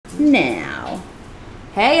now.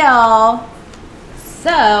 Hey y'all.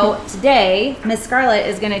 So today Miss Scarlett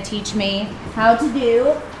is going to teach me how to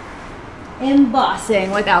do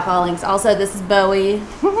embossing with alcohol inks. Also, this is Bowie.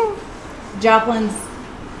 Joplyn's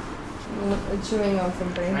chewing on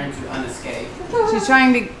something. Trying to unescape. She's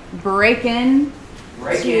trying to break in.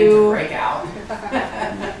 Break in to break out.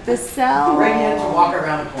 The cell. Break in to walk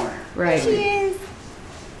around the corner. Right. There she is.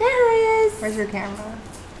 There it is. Where's your camera?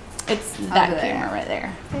 It's that camera right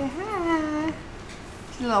there. Say hi.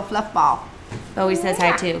 She's a little fluff ball. Bowie says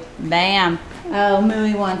hi too. Bam. Oh,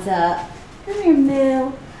 Mooey wants up. Come here,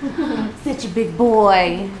 Moo. Such a big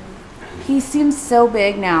boy. He seems so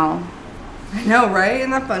big now. I know, right? Isn't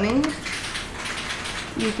that funny?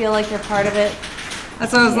 You feel like you're part of it?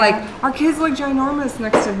 That's what I was like, our kids look ginormous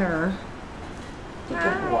next to her. He's a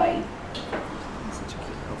good boy. He's such a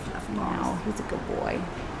cute little fluff ball. Wow, he's a good boy.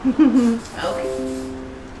 Okay.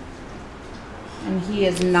 And he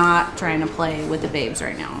is not trying to play with the babes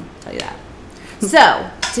right now, I'll tell you that. So,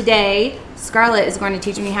 today, Scarlett is going to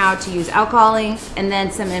teach me how to use alcohol inks and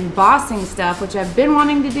then some embossing stuff, which I've been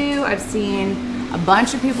wanting to do. I've seen a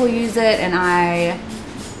bunch of people use it, and I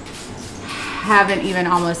haven't even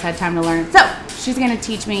almost had time to learn it. So, she's going to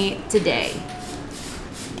teach me today.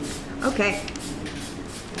 Okay.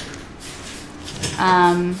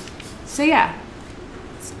 So yeah,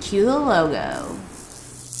 let's cue the logo.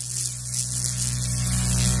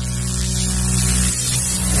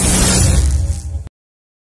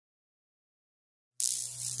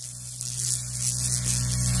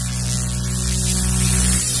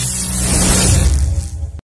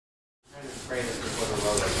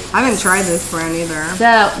 I haven't tried this brand either.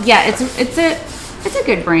 So yeah, it's a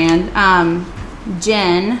good brand.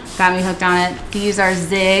 Jen got me hooked on it. These are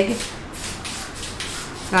Zig.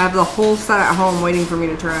 I have the whole set at home waiting for me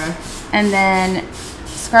to try. And then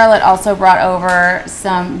Scarlett also brought over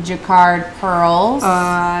some Jacquard pearls.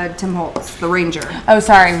 Tim Holtz, the Ranger. Oh,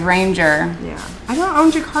 sorry, Ranger. Yeah. I don't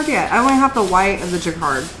own Jacquard yet. I only have the white of the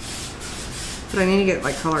Jacquard. But I need to get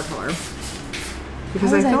like color.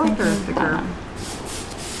 Because I feel like they're thicker.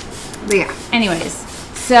 But yeah. Anyways,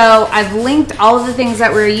 so I've linked all of the things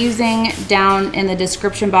that we're using down in the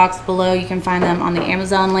description box below. You can find them on the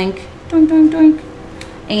Amazon link. Doink, doink, doink.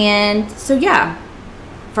 And so yeah,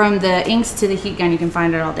 from the inks to the heat gun, you can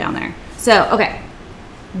find it all down there. So, okay,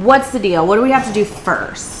 what's the deal? What do we have to do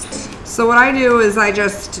first? So what I do is I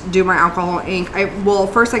just do my alcohol ink.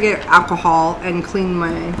 First I get alcohol and clean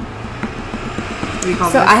my, what do you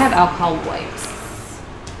call this? So I have alcohol wipes.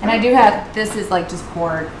 And I do have, this is like just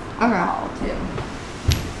poured alcohol too.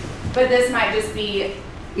 But this might just be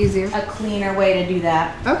easier, a cleaner way to do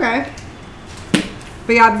that. Okay.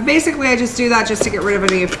 But yeah, basically I just do that just to get rid of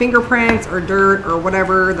any fingerprints or dirt or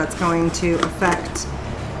whatever that's going to affect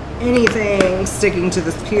anything sticking to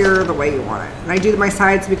this pier the way you want it. And I do my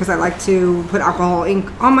sides because I like to put alcohol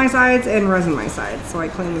ink on my sides and resin my sides. So I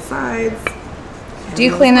clean the sides. Do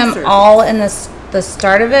you clean them all in the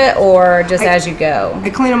start of it or just as you go? I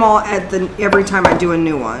clean them all at every time I do a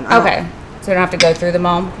new one. Okay. So we don't have to go through them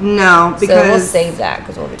all? No, because so we'll save that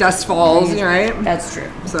because we'll be dust falls, right? That's true.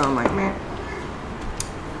 So I'm like, meh.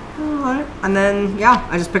 And then, yeah,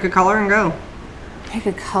 I just pick a color and go. Pick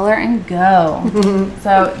a color and go.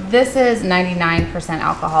 So this is 99%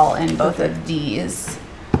 alcohol in both of these.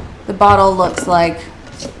 The bottle looks like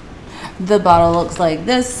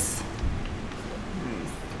this.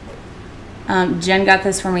 Jen got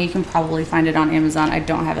this for me. You can probably find it on Amazon. I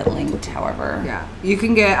don't have it linked, however. Yeah, you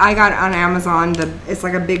can get, I got it on Amazon. It's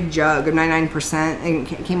like a big jug of 99%,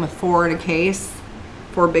 and it came with 4 in a case.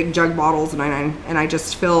 4 big jug bottles of 99, and I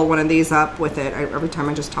just fill one of these up with it. Every time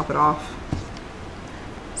I just top it off.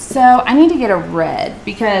 So I need to get a red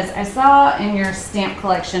because I saw in your stamp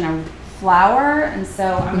collection a flower, and so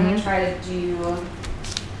I'm going to try to do.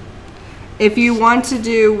 If you want to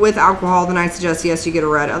do with alcohol, then I suggest yes, you get a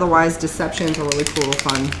red. Otherwise, Deception's a really cool,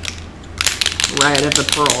 fun red of the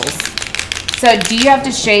pearls. So do you have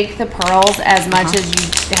to shake the pearls as much as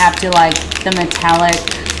you have to like the metallic?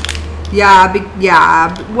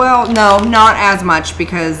 Yeah. Well, no, not as much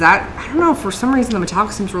because that, I don't know, for some reason the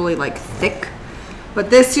metallic seems really like thick. But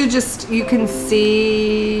this you can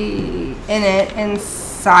see in it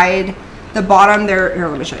inside the bottom there. Here,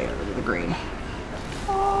 let me show you the green.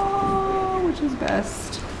 Oh, which is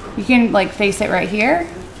best? You can like face it right here.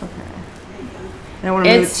 Okay. I don't want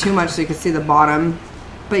to move it too much so you can see the bottom.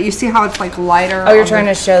 But you see how it's like lighter. Oh, you're trying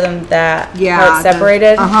to show them that. Yeah. How it's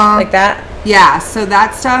separated. Like that. Yeah. So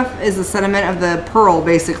that stuff is the sediment of the pearl,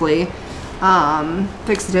 basically.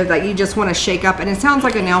 Fixative that you just want to shake up, and it sounds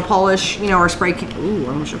like a nail polish, you know, or a spray can. Ooh, I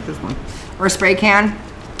almost shook this one. Or a spray can.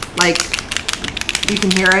 Like You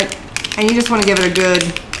can hear it. And you just want to give it a good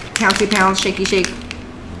pouncy pound, shaky shake.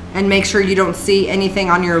 And make sure you don't see anything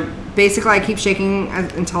on your... Basically, I keep shaking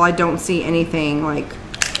until I don't see anything, like,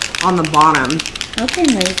 on the bottom. Okay,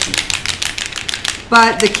 nice.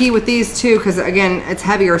 But the key with these, too, because, again, it's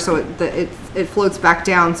heavier, so it floats back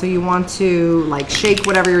down. So you want to, like, shake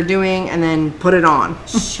whatever you're doing and then put it on.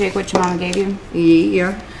 Shake what your mama gave you?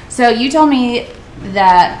 Yeah. So you told me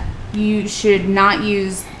that you should not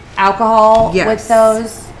use alcohol with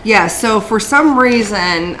those. Yeah, so for some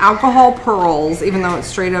reason, alcohol pearls, even though it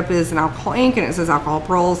straight up is an alcohol ink and it says alcohol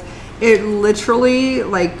pearls, it literally,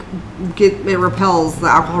 like, it repels, the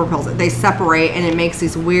alcohol repels it. They separate and it makes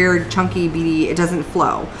these weird, chunky, beady, it doesn't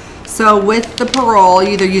flow. So with the pearl,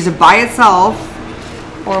 you either use it by itself,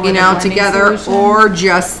 or you know, together, or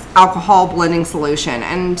just alcohol blending solution.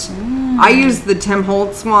 And I use the Tim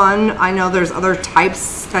Holtz one. I know there's other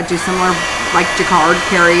types that do similar, like Jacquard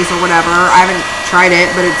carries or whatever. I haven't tried it,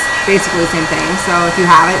 but it's basically the same thing. So if you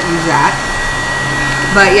have it, use that.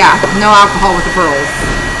 But yeah, no alcohol with the pearls.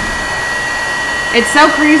 It's so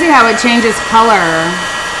crazy how it changes color.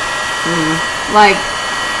 Like,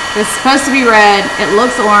 it's supposed to be red, it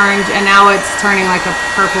looks orange, and now it's turning like a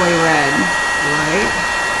purpley red. Right?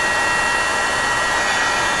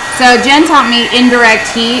 So Jen taught me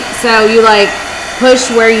indirect heat. So you like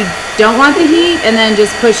push where you don't want the heat and then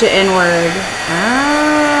just push it inward.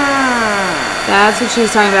 Ah. That's what she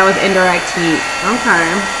was talking about with indirect heat. Okay.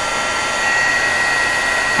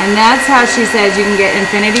 And that's how she says you can get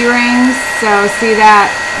infinity rings. So see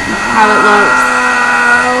that, how it looks?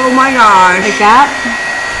 Oh my gosh. Like that?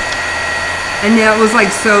 And it was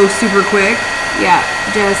like so super quick. Yeah,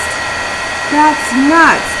 just... That's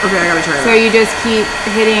nuts. Okay, I gotta try that. So you just keep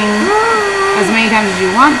hitting as many times as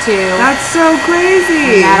you want to. That's so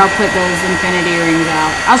crazy. And that'll put those infinity rings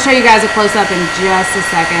out. I'll show you guys a close-up in just a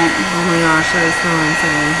second. Oh my gosh, that is so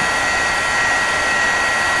insane.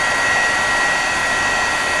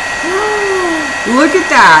 Look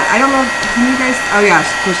at that. I don't know. Can you guys... Oh yeah,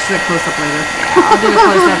 push the close-up later. Yeah, I'll do a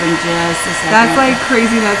close-up in just a second. That's like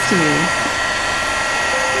crazy nuts to me.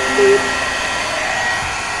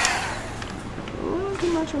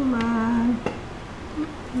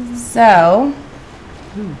 So...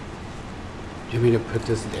 Do you want me to put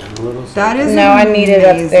this down a little? That is No, I need it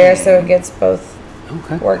up there amazing. so it gets both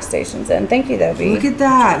Okay. workstations in. Thank you, though, B. Look at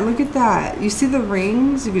that. Look at that. You see the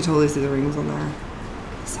rings? You can totally see the rings on there.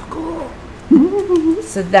 So cool.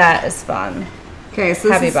 So that is fun. Okay, so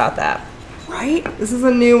this Happy is, about that. right? This is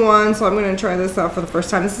a new one, so I'm going to try this out for the first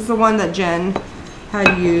time. This is the one that Jen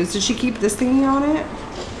had used. Did she keep this thingy on it?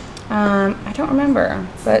 I don't remember,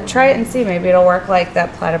 but try it and see. Maybe it'll work like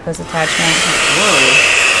that platypus attachment. Whoa.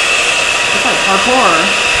 It's like parkour.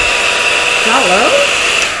 Is that low?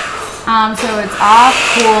 So it's off,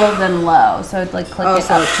 cool, then low. So it's like click it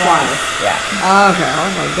so up it's twice. twice. Yeah. Okay, I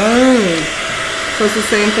was like, dang. So it's the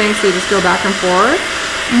same thing, so you just go back and forth?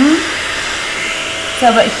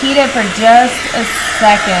 So, but heat it for just a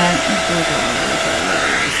second.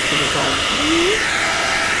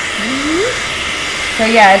 So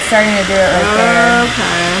yeah, it's starting to do it right there.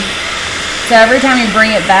 Okay. So every time you bring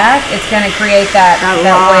it back, it's going to create that line.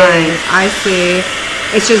 wave. I see.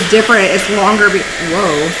 It's just different. It's longer.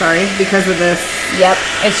 Whoa, sorry. Because of this. Yep.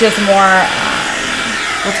 It's just more.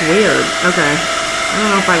 That's weird. Okay. I don't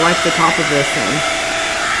know if I like the top of this thing.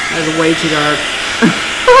 That is way too dark.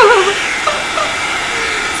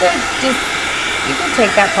 So just, you can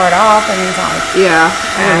take that part off and it's on. Yeah.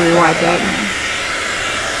 I gotta rewipe it.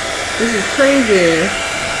 This is crazy.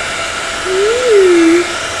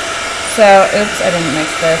 So, oops, I didn't mix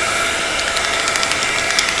this.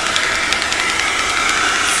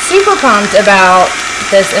 Super pumped about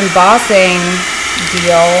this embossing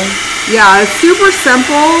deal. Yeah, it's super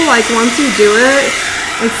simple. Like once you do it,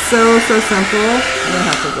 it's so simple. I'm gonna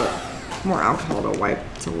have to get more alcohol to wipe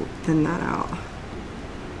to thin that out.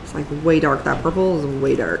 It's like way dark. That purple is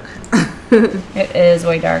way dark. It is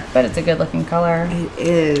way dark, but it's a good looking color. It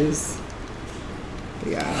is.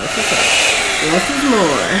 Yeah, less is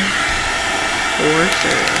more. For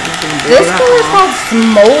sure. This color is called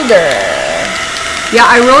Smolder. Yeah,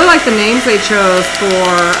 I really like the names they chose for,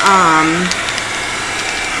 I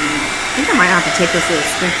think I might have to take this little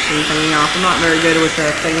extension thingy off. I'm not very good with the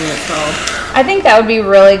thing itself. I think that would be a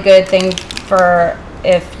really good thing for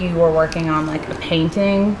if you were working on like a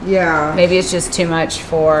painting. Yeah. Maybe it's just too much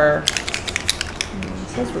for... It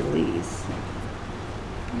says release.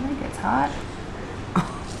 I think it's hot.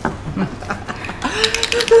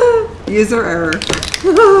 User error.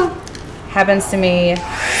 Happens to me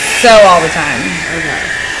so all the time. Okay.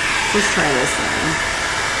 Let's try this then.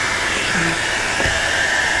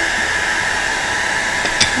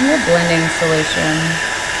 Your blending solution.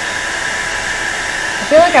 I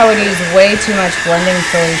feel like I would use way too much blending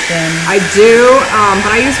solution. I do,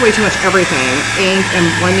 but I use way too much everything, ink and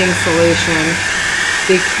blending solution,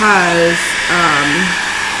 because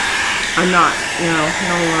I'm not, you know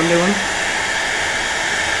what I'm doing.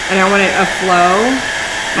 And I want it a flow.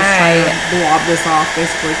 Just trying to blob this off,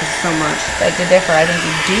 basically, because it's so much. Beg to differ. I think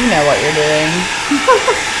you do know what you're doing.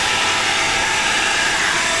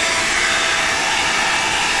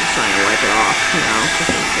 Just trying to wipe it off, you know,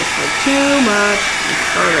 because it's just like too much. Let's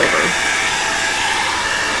start over.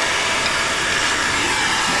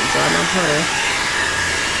 Dry my puddle.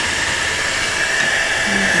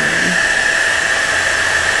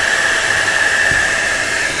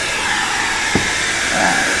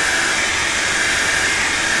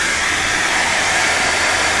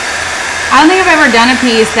 I don't think I've ever done a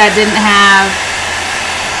piece that didn't have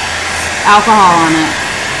alcohol on it.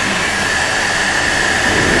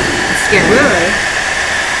 It's scary. Really?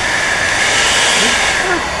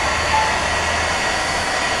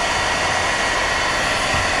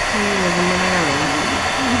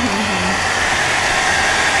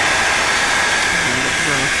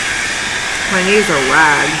 My knees are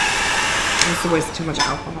rag. It's a waste of too much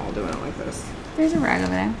alcohol doing it like this. There's a rag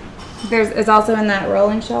over there. It's also in that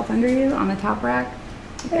rolling shelf under you on the top rack.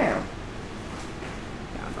 There.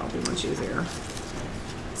 Yeah, that'll be much easier.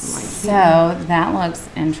 So that looks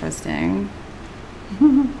interesting.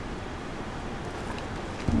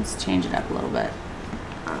 Let's change it up a little bit.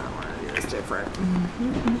 I don't want to do this different.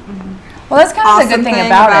 Well, that's kind of the good thing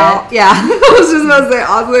about it. Yeah, I was just about to say,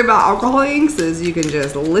 awesome thing about alcohol inks is you can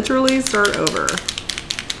just literally start over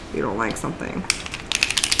if you don't like something.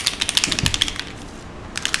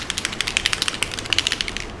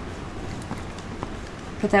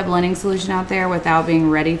 Put that blending solution out there without being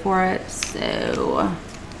ready for it, so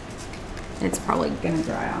it's probably gonna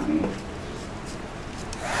dry on me.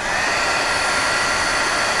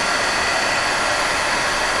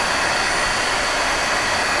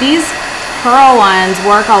 These pearl ones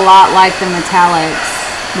work a lot like the metallics.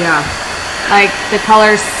 Yeah. Like the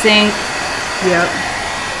colors sync. Yep.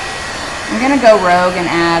 I'm gonna go rogue and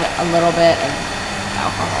add a little bit of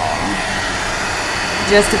alcohol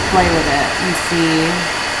just to play with it and see.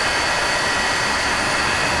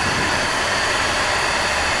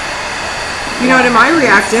 You know, it might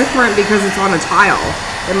react different because it's on a tile.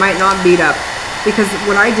 It might not beat up. Because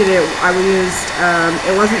when I did it, I used,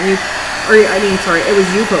 it wasn't it was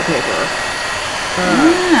Yupo paper.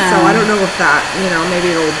 So I don't know if that, you know,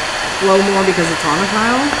 maybe it'll flow more because it's on a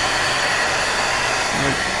tile.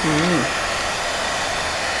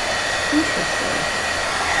 Interesting.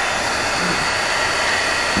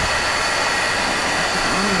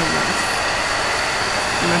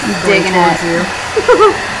 Digging it.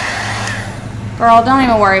 Girl, don't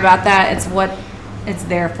even worry about that. It's what it's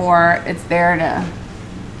there for. It's there to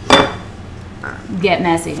get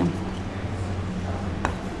messy.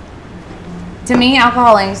 To me,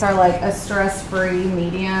 alcohol inks are like a stress-free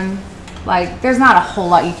medium. Like, there's not a whole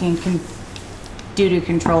lot you can do to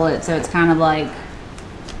control it, so it's kind of like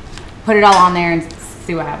put it all on there and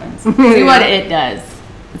see what happens. See what it does.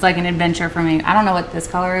 It's like an adventure for me. I don't know what this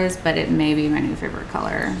color is, but it may be my new favorite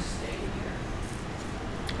color.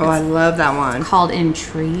 Oh, I love that one. Called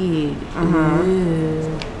Intrigue.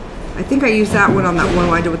 Ooh. I think I used that one on that one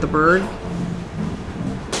I did with the bird.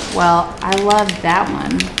 Well, I love that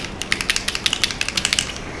one.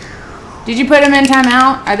 Did you put them in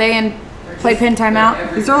timeout? Are they in playpen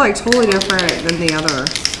timeout? These are like totally different than the other.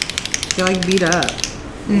 They're like beat up.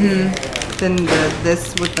 Than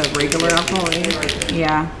this with the regular alcohol ink.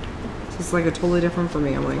 Yeah. It's like a totally different for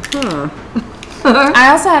me. I'm like, huh. I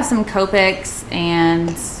also have some Copics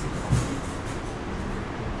and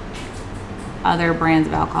other brands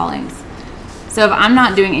of alcohol inks. So if I'm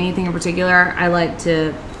not doing anything in particular, I like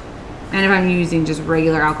to, and if I'm using just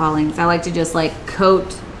regular alcohol inks, I like to just like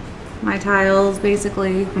coat my tiles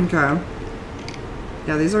basically. Okay.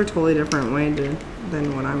 Yeah, these are totally different way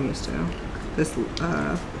than what I'm used to. This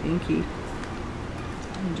inky.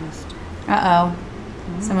 Uh-oh.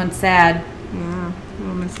 Someone's sad. Yeah,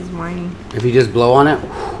 little Mrs. Whiny. If you just blow on it,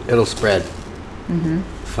 it'll spread.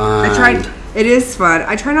 Fine. I tried. It is fun.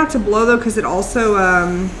 I try not to blow though, because it also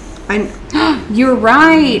You're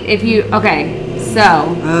right. If you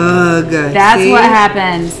so that's See? what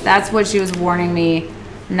happens. That's what she was warning me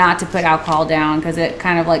not to put alcohol down because it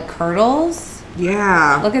kind of like curdles.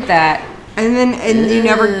 Yeah. Look at that. And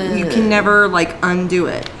you can never like undo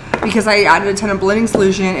it. Because I added a ton of blending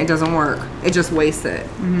solution, it doesn't work. It just wastes it.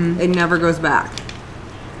 It never goes back.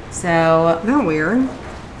 So Isn't that weird?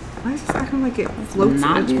 Why is this acting like it floats?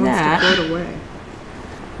 Not and do wants that. to float away.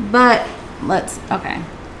 But let's, okay.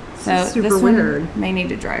 So This is super this weird. one may need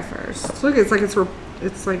to dry first. Look, it's like,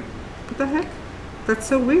 what the heck? That's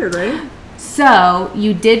so weird, right? So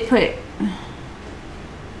you did put,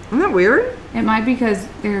 Isn't that weird? it might be because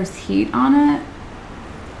there's heat on it.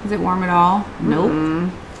 Is it warm at all?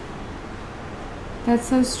 Nope. That's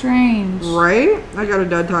so strange. Right? I got a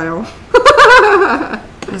dud tile.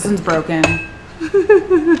 This one's broken.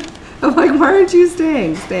 I'm like, why aren't you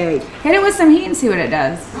staying? Stay. Hit it with some heat and see what it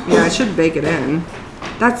does. Yeah, I should bake it in.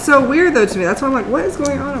 That's so weird though to me. That's why I'm like, what is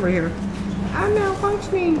going on over here? I'm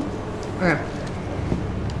malfunctioning. Okay.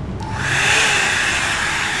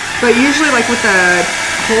 But usually, like with the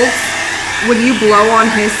Colts, when you blow on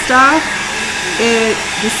his stuff, it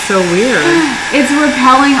is so weird. It's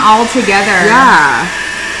repelling all together. Yeah.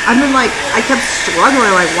 I mean, like, I kept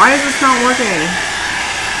struggling. Like, why is this not working?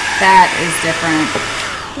 That is different.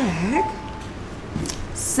 What the heck?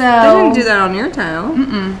 So I didn't do that on your tile.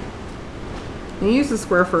 You used the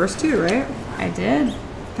square first too, right? I did.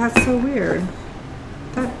 That's so weird.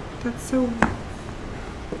 That's so.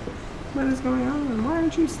 What is going on? Why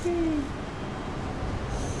aren't you staying?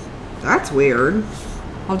 That's weird.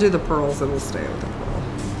 I'll do the pearls and we'll stay with the pearl.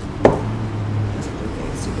 This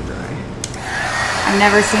thing's super dry. I've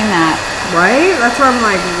never seen that. Right? That's why I'm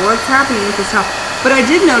like, what's happening with this tile? But I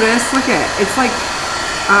did notice, look at it. It's like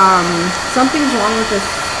something's wrong with this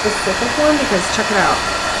specific one because check it out.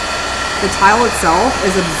 The tile itself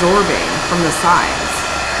is absorbing from the sides.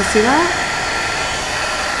 You see that?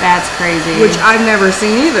 That's crazy. Which I've never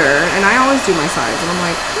seen either. And I always do my sides. And I'm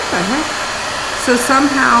like, what the heck? So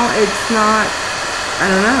somehow it's not, I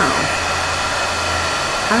don't know.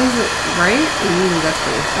 How is it, right? Ooh, that's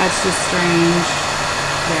pretty. That's just strange.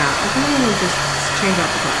 Yeah, I think I'm going to just change out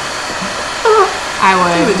the tile. I Do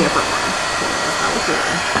a would. different one. That was good.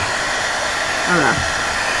 Okay.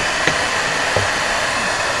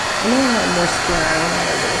 I may have more square. I don't know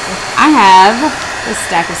what it is. I have a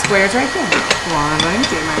stack of squares right there. Well, thank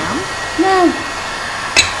you, ma'am. No.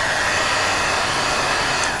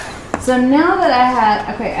 So now that I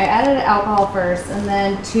had, okay, I added alcohol first and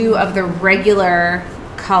then 2 of the regular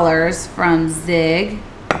colors from Zig.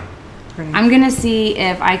 I'm gonna see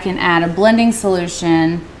if I can add a blending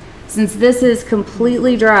solution. Since this is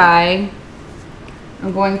completely dry,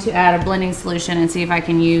 I'm going to add a blending solution and see if I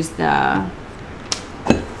can use the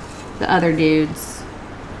other dudes.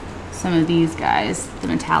 Some of these guys, the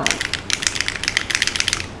metallic.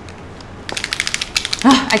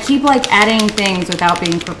 I keep like adding things without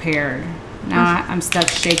being prepared. Now I'm stuck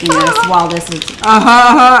shaking this while this is.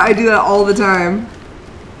 I do that all the time.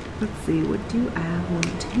 Let's see, what do I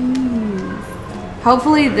want to use?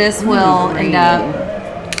 Hopefully this will end up.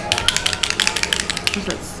 Where's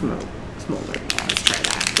that smoke? Smolder. Yeah, let's try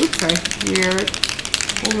that. Oops, sorry. You're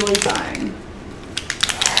totally fine.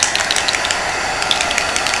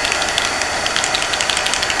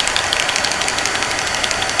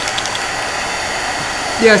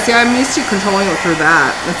 Yeah, see, I'm used to controlling it through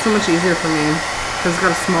that. That's so much easier for me because it's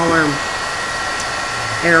got a smaller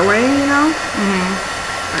airway, you know?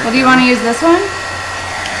 Well, do you want to use this one?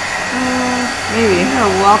 Maybe.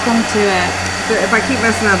 You're welcome to it. If I keep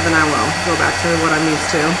messing up, then I will go back to what I'm used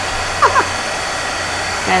to.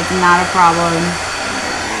 That's not a problem.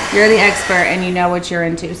 You're the expert and you know what you're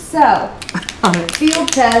into. So,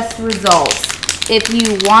 field test results. If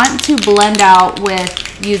you want to blend out with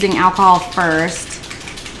using alcohol first,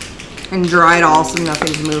 And dry it all so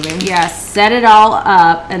nothing's moving. yes, set it all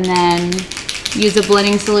up and then use a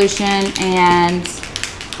blending solution and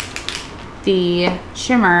the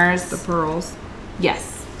shimmers. The pearls.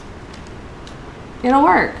 Yes. It'll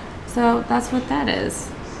work. So that's what that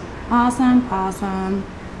is. Awesome, awesome.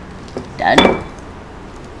 Done.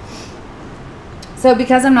 So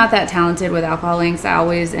because I'm not that talented with alcohol inks, I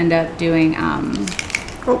always end up doing,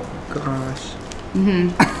 Oh, gosh.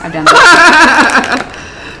 I've done that.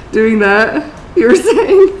 Doing that, you were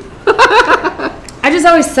saying? I just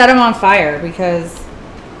always set them on fire because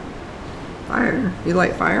Fire. You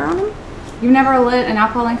light fire on them? you've never lit an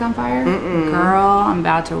alcohol ink on fire? Girl, I'm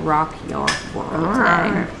about to rock your world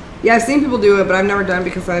today. Yeah, I've seen people do it, but I've never done it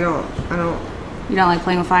because I don't. You don't like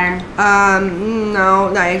playing with fire?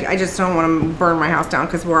 No, I just don't want to burn my house down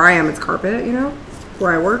because where I am, it's carpet, you know,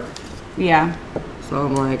 where I work. Yeah. So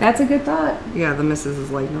I'm like, That's a good thought. yeah, the missus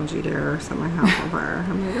is like, don't you dare set my house on fire.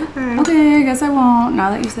 I'm like, okay. Okay, I guess I won't. Now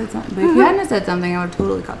that you said something, but if you hadn't said something, I would have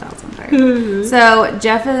totally caught the house on fire. So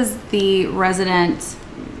Jeff is the resident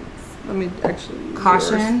Let me actually use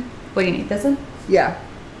caution. yours. What do you need? This one? Yeah.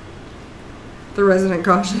 The resident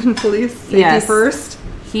caution, police. Safety Yes. first.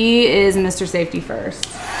 He is Mr. Safety First,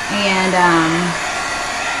 and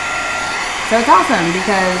So it's awesome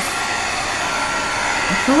because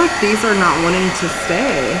I feel like these are not wanting to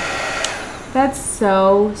stay. that's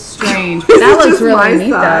so strange. But that looks really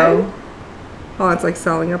neat though. Oh, it's like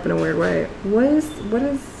selling up in a weird way.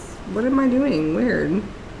 What am I doing? Weird.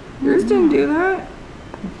 Yours didn't do that?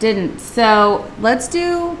 Didn't. So let's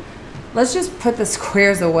just put the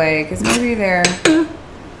squares away because maybe they're.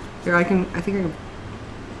 Here, I think I can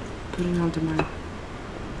put it onto my.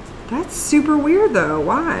 That's super weird though.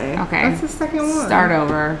 Why? Okay. That's the second one. Start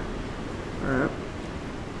over. Alright.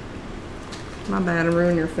 My bad, I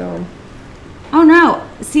ruined your film. Oh no.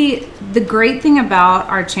 See, the great thing about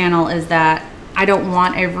our channel is that I don't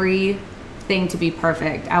want everything to be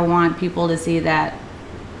perfect. I want people to see that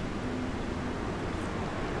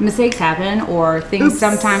mistakes happen or things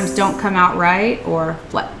sometimes don't come out right or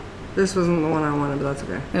what. This wasn't the one I wanted, but that's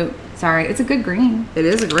okay. Oh, sorry. It's a good green. It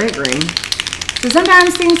is a great green. So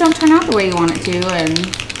sometimes things don't turn out the way you want it to,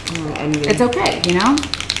 and it's okay, you know?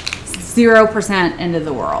 0% into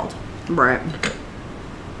the world. Right.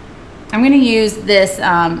 I'm going to use this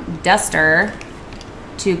duster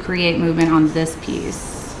to create movement on this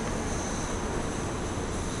piece.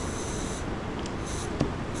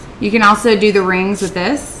 You can also do the rings with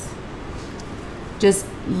this. Just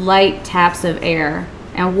light taps of air.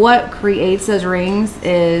 And what creates those rings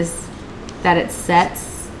is that it sets.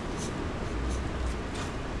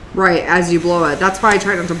 Right, as you blow it. That's why I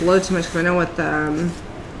try not to blow too much because I know with the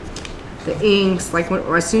inks, like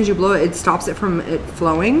as soon as you blow it, it stops it from it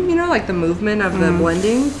flowing. You know, like the movement of the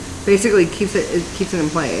blending basically keeps it in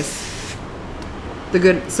place.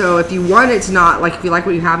 So if you want it to not, like if you like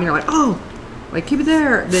what you have and you're like, oh, like keep it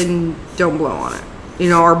there, then don't blow on it. You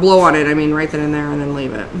know, or blow on it. I mean, right then and there, and then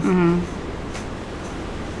leave it. And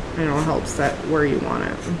it'll help set where you want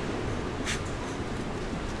it.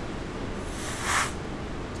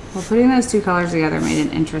 Well, putting those two colors together made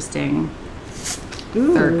an interesting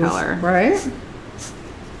third color. Right?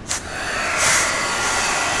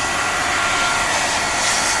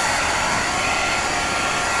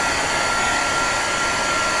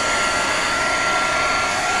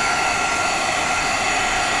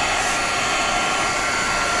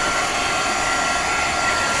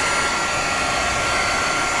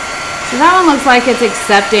 So that one looks like it's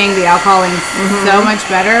accepting the alcohol inks so much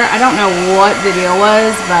better. I don't know what the deal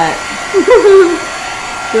was, but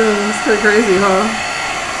Yeah, it's pretty crazy, huh?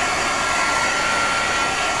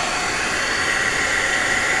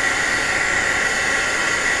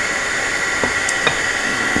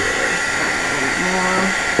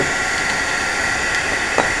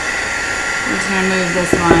 I'm just gonna move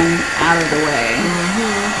this one out of the way.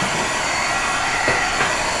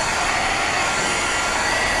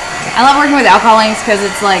 I love working with alcohol inks because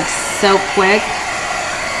it's like so quick.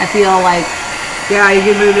 I feel like, Yeah, you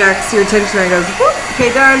can move next to your attention and it goes, whoop, okay,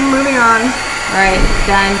 done, moving on. right,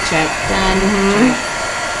 done, check, done, check.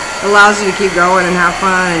 Allows you to keep going and have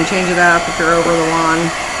fun and change it up if you're over the wand.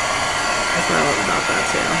 That's what I love about that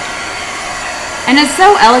too. And it's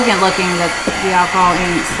so elegant looking, that the alcohol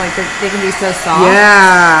inks, like they can be so soft.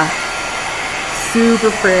 Yeah.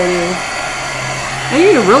 Super pretty. And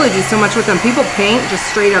you can really do so much with them. People paint just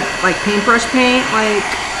straight up like paintbrush paint. Like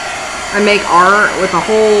I make art with a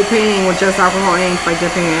whole painting with just alcohol ink by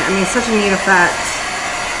dipping it. I mean, it's such a neat effect.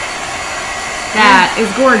 That is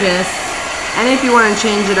gorgeous. And if you want to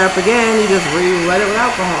change it up again, you just re-wet it with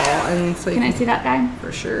alcohol. And so you Can I see that guy?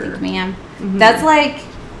 For sure. Man, that's like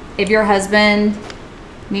if your husband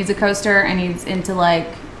needs a coaster and he's into like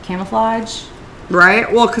camouflage. Right?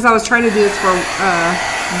 Well, because I was trying to do this for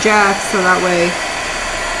Jeff, so that way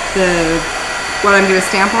what I'm going to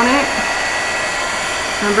stamp on it.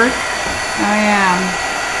 Remember? Oh yeah.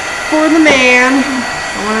 For the man.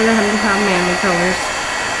 I wanted him to have manly colors.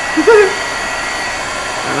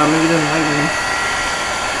 I don't know, maybe he doesn't like me.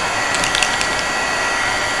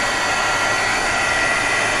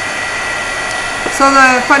 So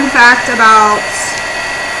the fun fact about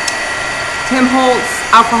Tim Holtz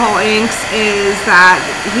alcohol inks is that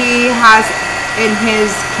he has in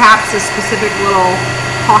his caps a specific little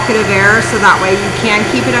pocket of air, so that way you can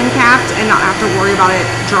keep it uncapped and not have to worry about it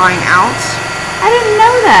drying out. I didn't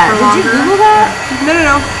know that. For Did you longer. Google that?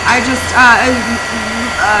 No. I just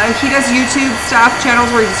he does YouTube stuff,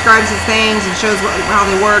 channels where he describes his things and shows how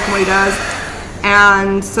they work and what he does.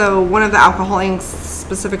 And so one of the alcohol inks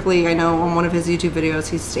specifically, I know on one of his YouTube videos,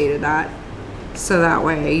 he stated that. So that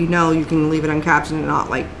way, you know, you can leave it uncapped and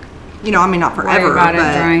not like, you know, I mean, not forever, about it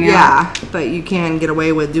but drying yeah, but you can get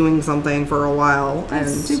away with doing something for a while.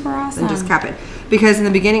 That's super awesome. And just cap it. Because in the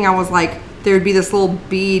beginning, I was like, there would be this little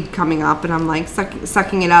bead coming up, and I'm like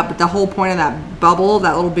sucking it up. But the whole point of that bubble,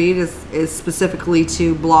 that little bead, is specifically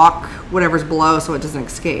to block whatever's below so it doesn't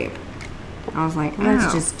escape. I was like, That's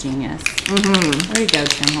oh. just genius. There you go,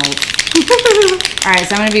 Tim Holt. All right,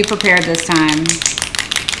 so I'm gonna be prepared this time.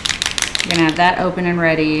 I'm gonna have that open and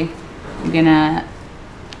ready. I'm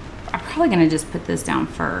probably gonna just put this down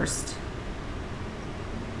first.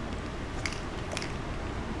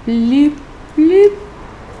 Bloop, bloop.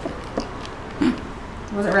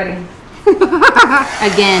 Wasn't ready.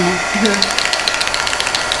 Again.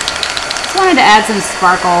 Just wanted to add some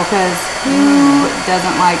sparkle because who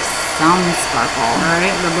doesn't like some sparkle? All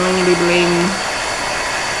right, the blingy bling.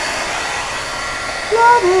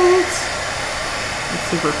 Love it. It's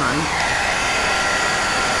super fun.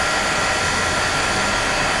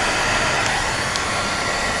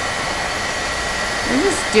 You're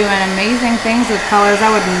just doing amazing things with colors I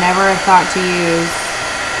would never have thought to use.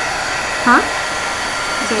 Huh?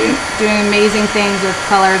 Doing amazing things with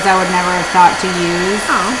colors I would never have thought to use.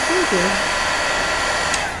 Oh, thank you.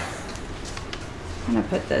 I'm gonna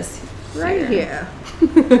put this Right here.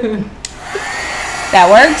 That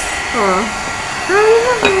works? Yeah.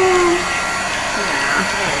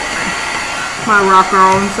 My rock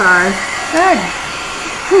girl, I'm sorry. Good.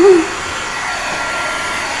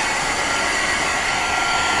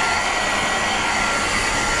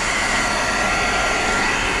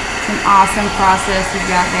 It's an awesome process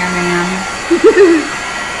you've got there, man.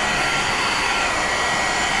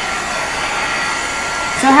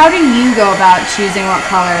 So how do you go about choosing what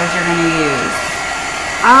colors you're going to use?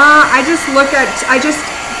 I just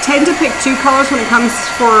tend to pick two colors when it comes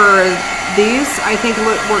for these. I think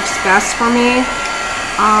what works best for me,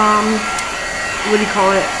 what do you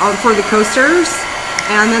call it, for the coasters.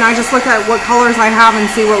 And then I just look at what colors I have and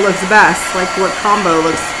see what looks best, like what combo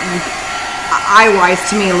looks, eye-wise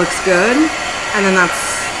to me looks good. And then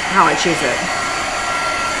that's how I choose it.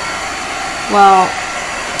 Well,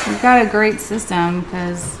 you've got a great system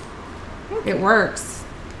because it works.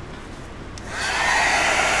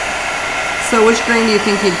 So which green do you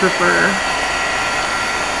think you'd prefer?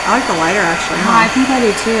 I like the lighter actually. Oh, I think I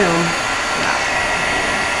do too. Yeah.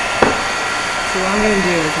 So what I'm gonna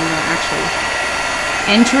do is I'm gonna actually.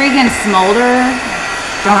 Intrigue and Smolder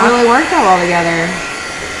don't really work that well together.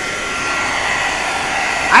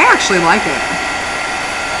 I actually like it,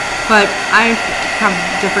 but I have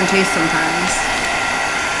different tastes sometimes.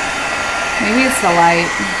 Maybe it's the light.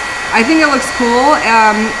 I think it looks cool.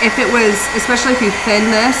 If it was, especially if you thin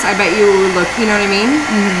this, I bet you it would look, you know what I mean?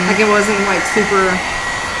 Mm-hmm. Like it wasn't like super,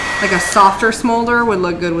 like a softer smolder would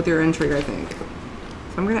look good with your intrigue, I think.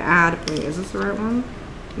 So I'm gonna add, wait, is this the right one?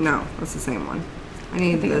 No, that's the same one. I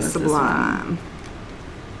need the Sublime.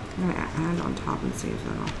 I'm gonna add on top and see if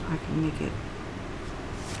I can make it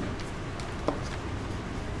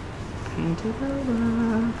painted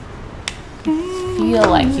over. I feel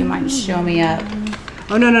like you might show me up.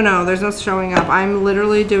 Oh no, there's no showing up. I'm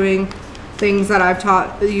literally doing things that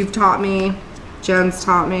you've taught me, Jen's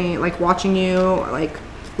taught me, like watching you, like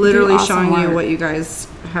literally showing you what you guys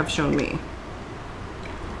have shown me.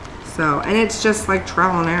 So, and it's just like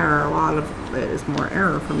trial and error. A lot of it is more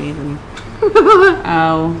error for me than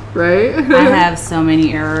Oh, right? I have so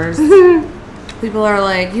many errors. People are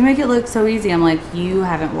like, you make it look so easy. I'm like, you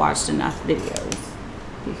haven't watched enough videos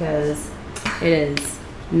because it is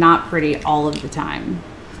not pretty all of the time.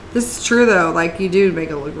 This is true though, like you do make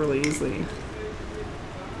it look really easy.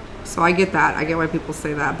 So I get that. I get why people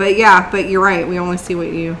say that. But yeah, but you're right. We only see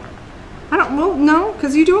what you... well, no,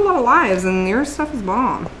 because you do a lot of lives and your stuff is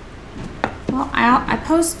bomb. Well, I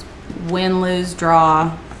post win, lose,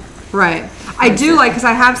 draw. Right. I do like, because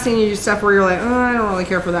I have seen you do stuff where you're like, oh, I don't really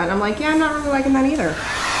care for that. And I'm like, yeah, I'm not really liking that either.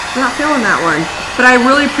 I'm not feeling that one. But I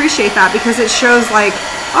really appreciate that because it shows like,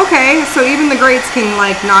 okay, so even the greats can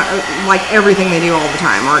like not like everything they do all the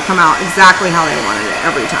time or come out exactly how they wanted it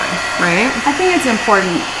every time, right? I think it's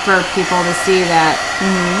important for people to see that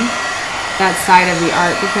that side of the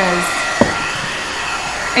art because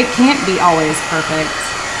it can't be always perfect.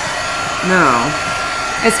 No.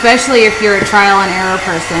 Especially if you're a trial and error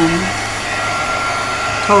person.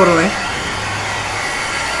 Totally.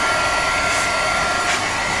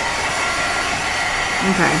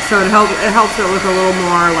 Okay, so it helps it look a little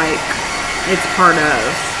more like it's part of.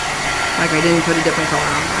 Like I didn't put a different color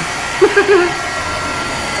on there.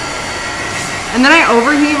 And then I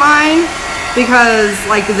overheat mine because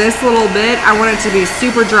like this little bit, I want it to be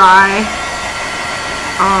super dry.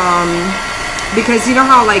 Because you know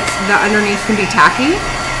how like the underneath can be tacky?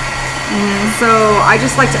 So I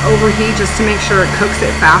just like to overheat just to make sure it cooks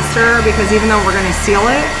it faster because even though we're going to seal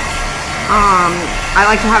it, I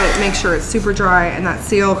like to have it, make sure it's super dry and that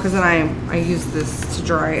seal, because then I use this to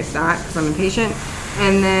dry that because I'm impatient.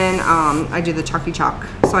 And then I do the chalky chalk,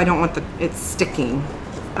 so I don't want it sticking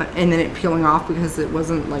and then it peeling off because it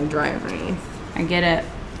wasn't like dry underneath. I get it.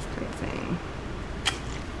 Great thing.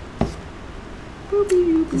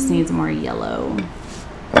 This needs more yellow.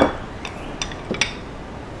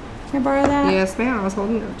 Can I borrow that? Yes, ma'am. I was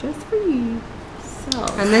holding it just for you. So.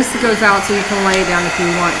 And this goes out so you can lay it down if you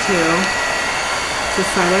want to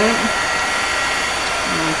set it.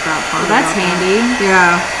 I like that part. Well, that's handy.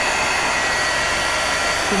 Yeah.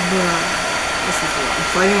 This is the one.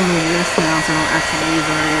 So I can move this now so I don't accidentally use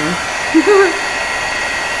it again.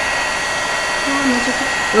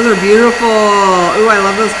 Those are beautiful. Ooh, I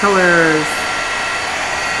love those colors.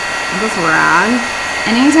 That's rad.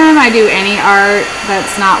 Anytime I do any art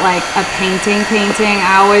that's not like a painting,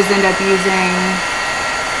 I always end up using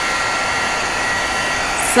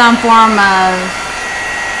some form of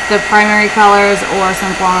the primary colors or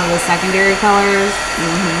some form of the secondary colors.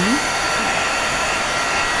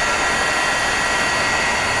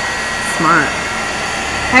 Smart.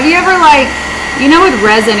 Have you ever with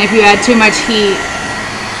resin, if you add too much heat,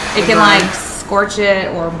 it can burn. scorch it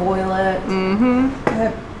or boil it?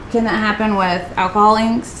 Can that happen with alcohol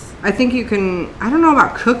inks? I think you can, I don't know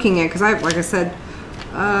about cooking it because like I said,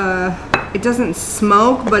 it doesn't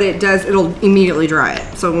smoke, but it'll immediately dry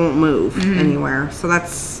it, so it won't move anywhere. So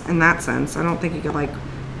that's, in that sense, I don't think you could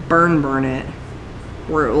burn it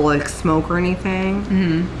where it will smoke or anything.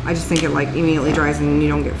 I just think it immediately dries and you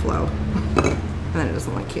don't get flow. And then it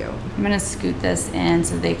doesn't look cute. I'm gonna scoot this in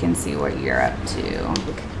so they can see what you're up to.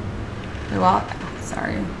 Well,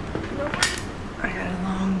 sorry. I got a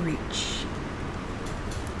long reach.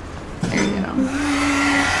 There you go.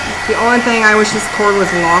 The only thing I wish this cord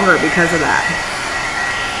was longer because of that.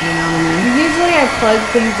 You know what I mean? Usually I plug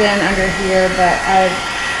things in under here, but I've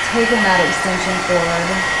taken that extension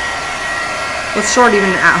cord. It's short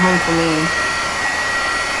even at home for me.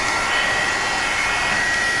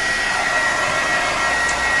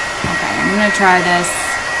 Okay, I'm gonna try this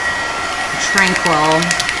Tranquil.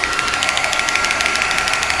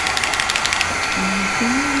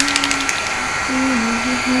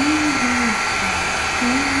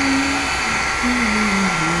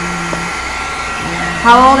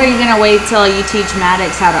 How old are you gonna wait till you teach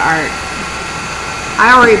Maddox how to art?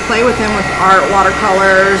 I already play with him with art,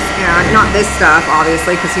 watercolors, and not this stuff,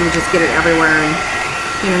 obviously, because he would just get it everywhere and,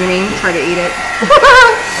 you know what I mean, try to eat it.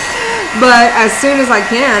 But as soon as I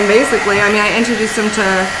can, basically, I mean, I introduce him to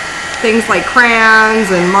things like crayons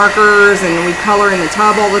and markers, and we color in the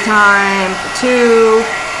tub all the time, too.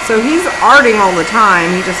 So he's arting all the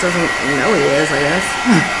time. He just doesn't know he is, I guess.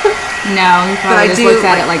 No, he probably just looks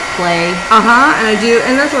at it like play. And I do,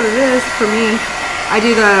 and that's what it is for me. I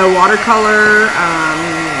do the watercolor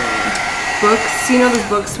books. You know those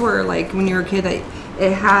books where, when you're a kid, that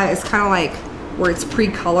it's kind of like where it's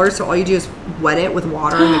pre-colored, so all you do is wet it with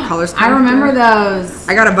water and the colors come I remember through. Those.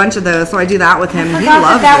 I got a bunch of those, so I do that with him. I He forgot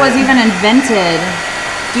loves that it. was even invented.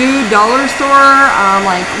 Dude, dollar store,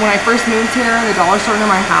 when I first moved here, the dollar store near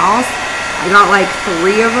my house, I got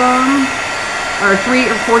 3 of them, or 3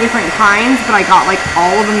 or 4 different kinds, but I got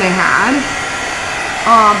all of them they had,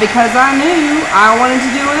 because I knew I wanted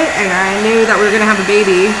to do it, and I knew that we were going to have a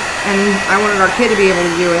baby, and I wanted our kid to be able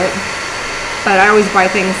to do it, but I always buy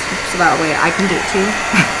things so that way I can do it too.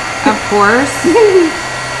 Of course.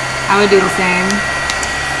 I would do the same.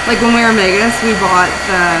 When we were in Vegas, we bought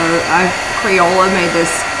Crayola made this,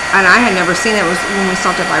 and I had never seen it. It was when we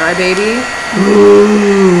stopped at Bye Bye Baby.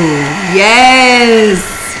 Ooh, yes!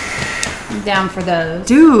 I'm down for those.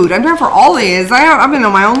 Dude, I'm down for all these. I've been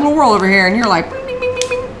in my own little world over here, and you're like, bing, bing, bing, bing,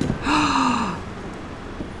 bing.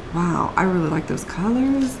 Wow, I really like those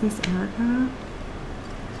colors, Miss Erica.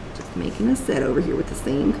 Just making a set over here with the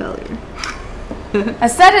same color. A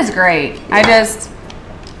set is great. I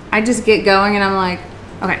just get going and I'm like,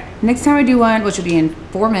 okay, next time I do one, which will be in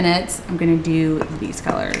 4 minutes, I'm gonna do these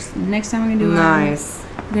colors. Next time I'm gonna do one, I'm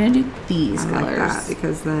gonna do these colors. Like that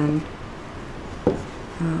because then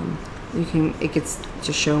it gets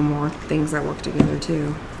to show more things that work together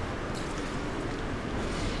too.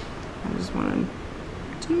 I just wanted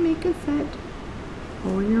to make a set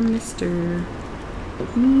for your Mr.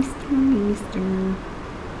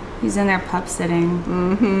 He's in there pup sitting.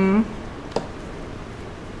 Mm-hmm.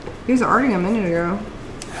 He was arting a minute ago.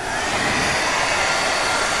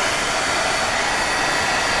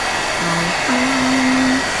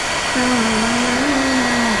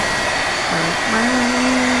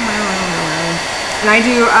 And I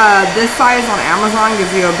do this size on Amazon,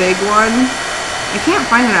 gives you a big one. I can't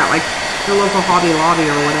find it at your local Hobby Lobby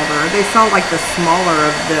or whatever. They sell like the smaller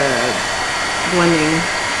of the blending,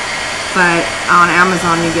 but on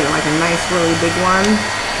Amazon you get like a nice, really big one.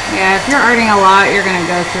 Yeah, if you're arting a lot, you're gonna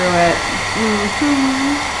go through it.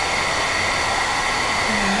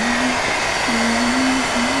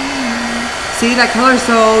 See, that color's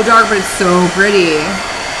so dark, but it's so pretty.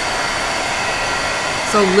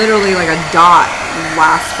 So literally like a dot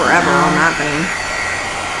lasts forever on that thing.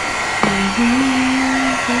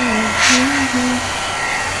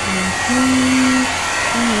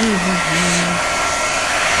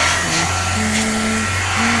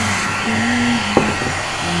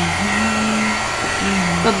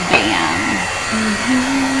 Ba-bam.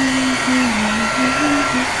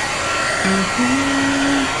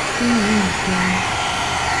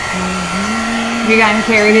 Have you gotten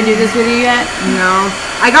Carrie to do this with you yet? No.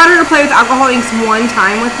 I got her to play with alcohol inks one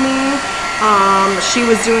time with me. She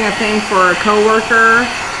was doing a thing for a coworker,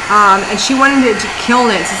 and she wanted to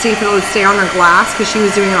kiln it to see if it would stay on her glass because she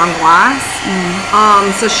was doing it on glass.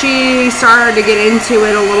 So she started to get into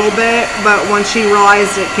it a little bit, but when she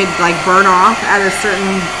realized it could like burn off at a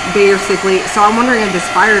certain basically, so I'm wondering if this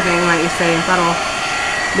fire thing that you say, that'll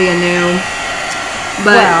be a new.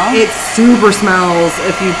 But Well, it super smells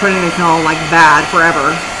if you put it in a kiln like bad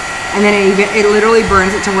forever. And then it literally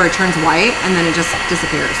burns it to where it turns white and then it just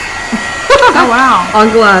disappears. oh wow. On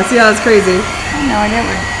glass, yeah, it's crazy. I had no idea it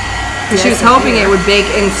would. She was hoping it would bake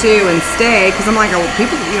into and stay because I'm like, oh,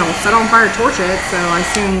 people, set on fire, torch it. So I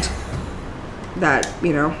assumed that,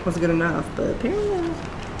 was good enough, but apparently.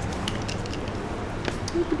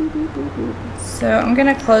 So I'm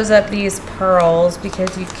gonna close up these pearls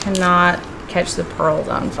because you cannot catch the pearls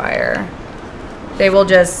on fire. They will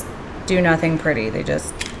just do nothing pretty. They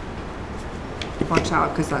just Watch out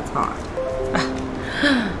because that's hot.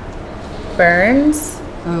 burns.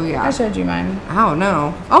 Oh, yeah. I showed you mine. Oh,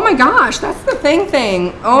 no. Oh, my gosh. That's the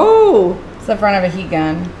thing. Oh. It's the front of a heat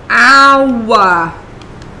gun. Ow.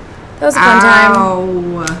 That was a fun time.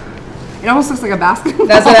 Ow. It almost looks like a basketball.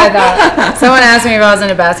 That's what I thought. Someone asked me if I was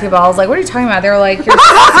into basketball. I was like, what are you talking about? They were like, your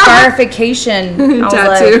scarification. I was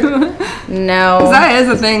Tattoo. like, no. Because that is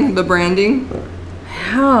a thing, the branding.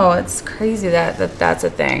 No, it's crazy that's a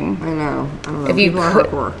thing. I know. I don't know. If you People are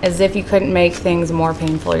hardcore. as if you couldn't make things more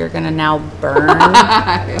painful, you're gonna now burn.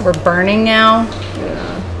 We're burning now.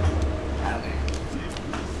 Yeah. Okay.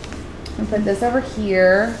 I'll put this over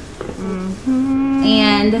here.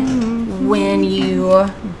 And when you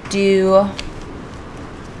do,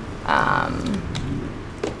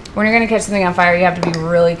 when you're gonna catch something on fire, you have to be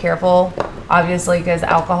really careful. Obviously, because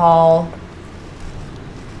alcohol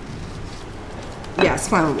Yes,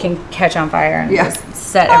 flammable. can catch on fire and Yeah. just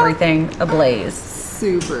set everything ablaze.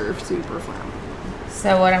 Super, super flammable.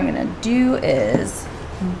 So what I'm gonna do is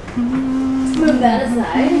move that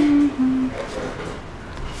aside.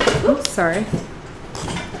 Oops, sorry.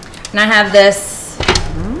 And I have this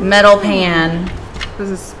metal pan. Is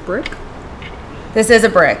this brick? This is a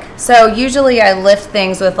brick. So usually I lift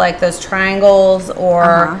things with like those triangles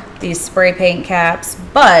or these spray paint caps,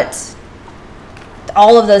 but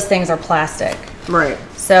all of those things are plastic. Right.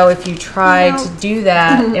 So if you tried to do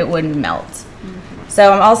that, it wouldn't melt.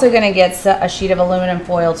 So I'm also going to get a sheet of aluminum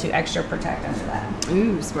foil to extra protect under that.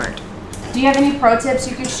 Ooh, smart. Do you have any pro tips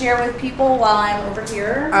you can share with people while I'm over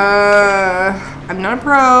here? I'm not a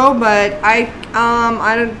pro, but I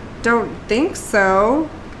don't think so.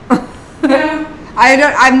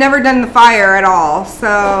 I've never done the fire at all,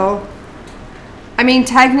 so I mean,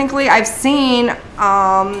 technically I've seen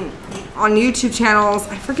on YouTube channels,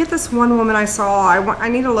 I forget this one woman I saw, I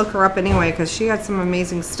need to look her up anyway because she had some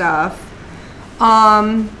amazing stuff,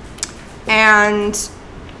 and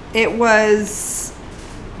it was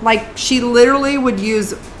like she literally would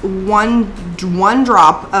use one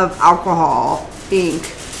drop of alcohol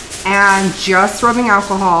ink and just rubbing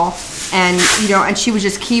alcohol, and and she would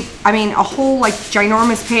just keep, I mean, a whole like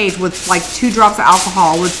ginormous page with like 2 drops of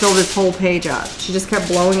alcohol would fill this whole page up. She just kept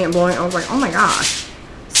blowing it. I was like, oh my gosh.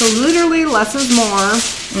 So literally less is more.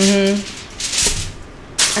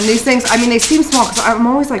 And these things, I mean, they seem small because I'm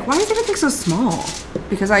always like, why is everything so small?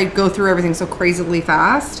 Because I go through everything so crazily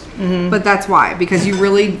fast. But that's why, because you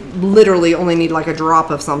really literally only need like a drop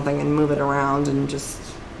of something and move it around and just,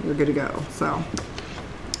 you're good to go. So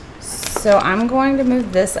I'm going to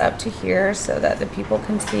move this up to here so that the people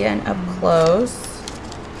can see it up close.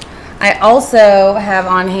 I also have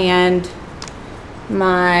on hand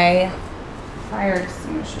my fire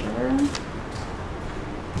extinguisher.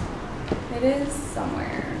 It is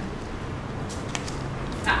somewhere.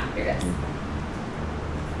 Ah, here it is.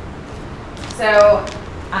 So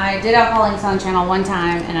I did alcohol inks on channel one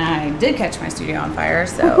time, and I did catch my studio on fire.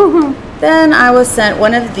 So then I was sent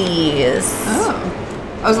one of these.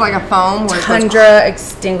 Oh, it was like a foam. Where Tundra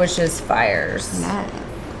extinguishes fires. Nice.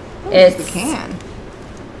 It's the can.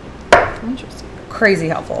 Interesting. Crazy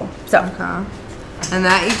helpful. So, okay. And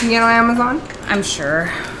that you can get on Amazon? I'm sure.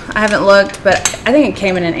 I haven't looked, but I think it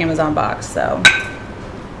came in an Amazon box, so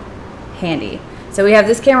handy. So we have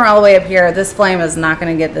this camera all the way up here. This flame is not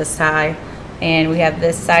going to get this high. And we have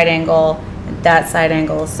this side angle and that side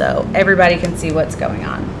angle, so everybody can see what's going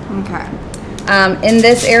on. Okay. In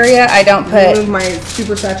this area, I don't put... Remove my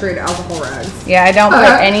super saturated alcohol rags. Yeah, I don't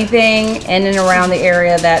put anything in and around the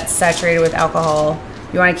area that's saturated with alcohol.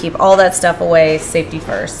 You want to keep all that stuff away, safety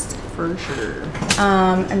first. For sure.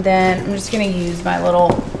 And then I'm just going to use my little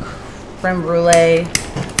creme brulee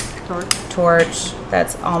torch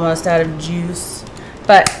that's almost out of juice.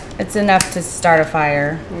 But it's enough to start a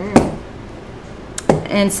fire.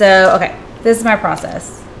 And so, okay, this is my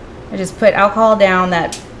process. I just put alcohol down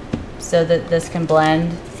so that this can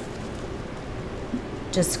blend.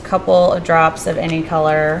 Just a couple of drops of any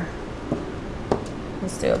color.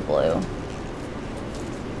 Let's do a blue.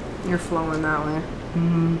 You're flowing that way.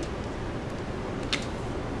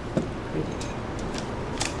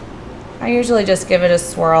 I usually just give it a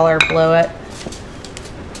swirl or blow it.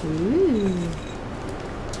 Ooh.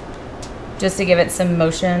 Just to give it some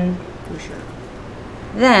motion. For sure.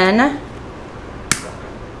 Then,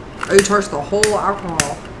 oh, you torch the whole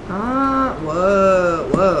alcohol.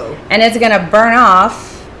 Whoa. and it's gonna burn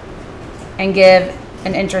off and give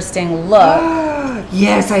an interesting look.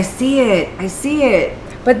 Yes, I see it.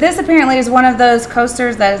 But this apparently is one of those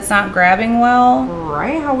coasters that it's not grabbing well.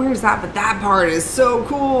 Right? How weird is that? But that part is so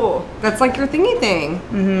cool. That's like your thingy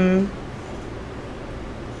thing.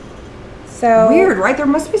 So Weird, right? There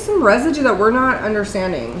must be some residue that we're not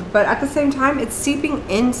understanding. But at the same time, it's seeping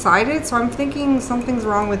inside it. So I'm thinking something's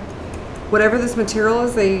wrong with whatever this material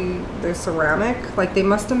is. They're ceramic. Like they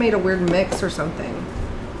must have made a weird mix or something.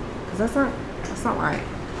 Because that's not right.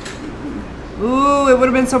 Ooh, it would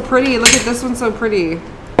have been so pretty. Look at this one, so pretty.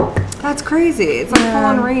 That's crazy. It's like full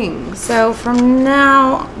on rings. So from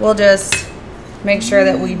now, we'll just make sure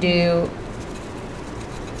that we do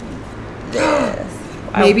this.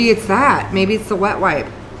 Maybe it's that. Maybe it's the wet wipe.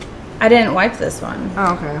 I didn't wipe this one.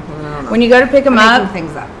 Oh, okay. Well, I don't know. When you go to pick them I'm up, making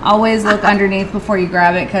things up. always look underneath before you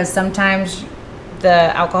grab it, because sometimes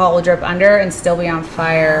the alcohol will drip under and still be on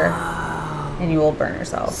fire, and you will burn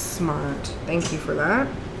yourself. Smart. Thank you for that.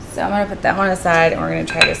 So I'm going to put that one aside, and we're going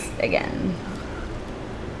to try this again.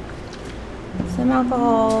 Some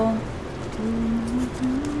alcohol,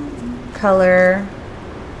 color,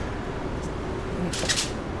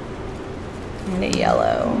 and a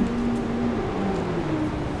yellow.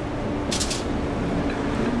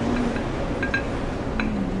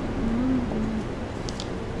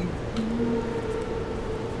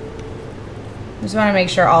 Just want to make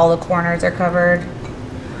sure all the corners are covered.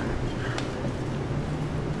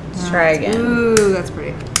 Let's try again. Ooh, that's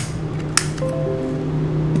pretty.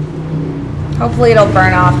 Hopefully it'll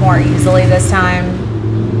burn off more easily this time.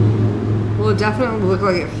 Well, it definitely looked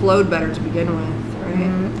like it flowed better to begin with,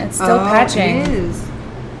 right? It's still patching. It is.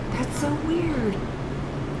 That's so weird.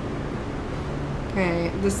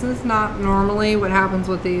 Okay, this is not normally what happens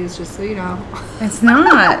with these, just so you know. It's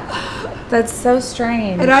not. That's so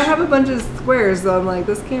strange. And I have a bunch of squares, so I'm like,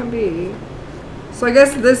 this can't be. So I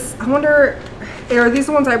guess this, I wonder, are these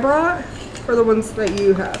the ones I brought? Or the ones that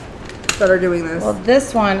you have that are doing this? Well,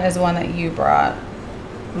 this one is one that you brought.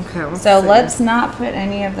 Okay, So let's not put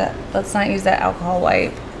any of that, let's not use that alcohol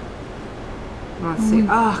wipe. Let's see.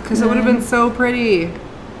 Oh, because it would have been so pretty.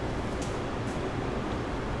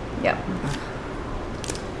 Yep.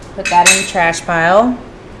 Put that in the trash pile.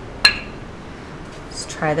 Let's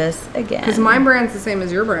try this again. Because my brand's the same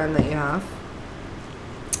as your brand that you have.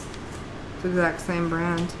 It's the exact same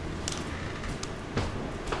brand.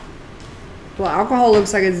 Well, alcohol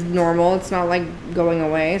looks like it's normal. It's not like going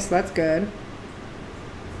away, so that's good.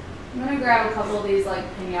 I'm gonna grab a couple of these like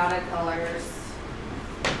pinata colors.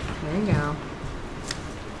 There you go.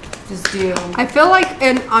 Just do. I feel like,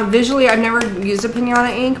 and visually, I've never used a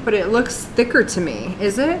pinata ink, but it looks thicker to me.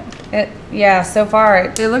 Is it? Yeah. So far,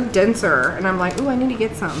 They look denser, and I'm like, ooh, I need to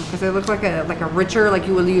get some because they look like a richer, like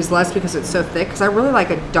you would use less because it's so thick. Because I really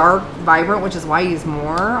like a dark, vibrant, which is why I use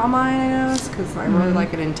more on mine. I notice because I really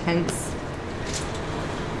like an intense.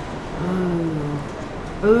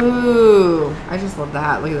 Ooh, I just love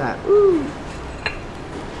that. Look at that. Ooh.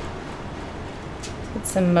 put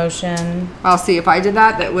some motion. I'll see if I did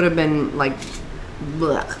that. That would have been like,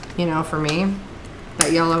 blech, you know, for me.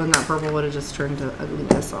 That yellow and that purple would have just turned to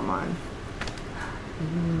ugliness on mine.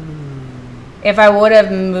 If I would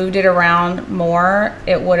have moved it around more,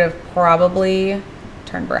 it would have probably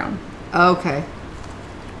turned brown. Okay.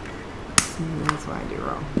 That's what I do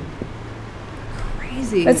wrong.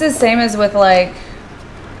 Crazy. It's the same as with like,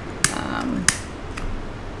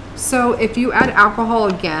 so if you add alcohol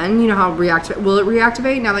again, you know how reactivate, will it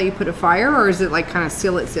reactivate now that you put a fire, or is it like kind of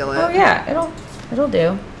seal it? oh yeah, it'll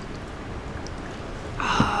do.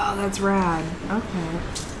 Oh, that's rad. Okay.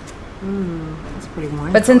 That's pretty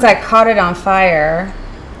wonderful. But since I caught it on fire,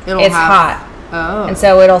 it's hot. Oh. And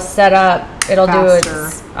so it'll set up, it'll Faster. do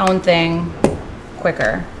its own thing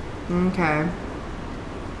quicker. Okay.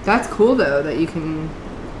 That's cool though, that you can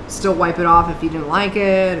still wipe it off if you didn't like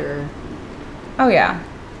it, or. Oh yeah.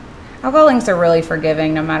 Alcohol inks are really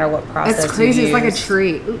forgiving no matter what process It's crazy. you It's like a use.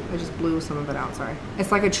 tree. Ooh, I just blew some of it out. Sorry.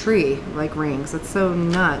 It's like a tree, like rings. That's so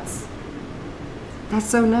nuts. That's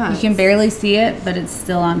so nuts. You can barely see it, but it's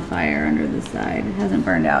still on fire under the side. It hasn't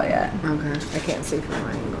burned out yet. Okay. I can't see from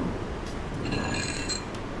my angle.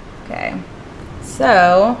 Okay.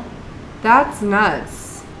 So That's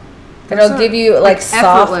nuts. it'll so, give you like, like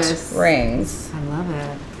soft effortless. rings. I love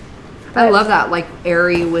it. I love that, like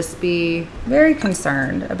airy, wispy. Very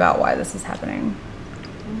concerned about why this is happening.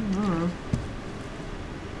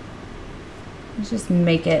 Let's just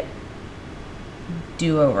make it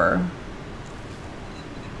do over.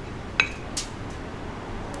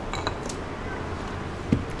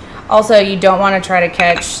 Also, you don't want to try to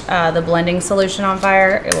catch the blending solution on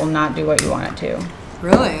fire. It will not do what you want it to.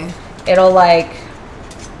 Really? It'll like,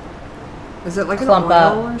 Is it like Clump an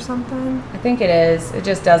oil up. or something? I think it is. It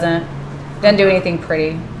just doesn't do anything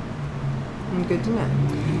pretty. Good to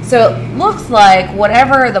know. So it looks like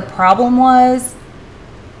whatever the problem was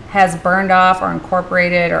has burned off or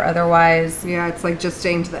incorporated or otherwise. Yeah, it's like just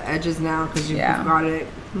staying to the edges now because you Yeah. got it,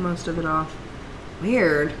 most of it off.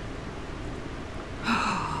 Weird.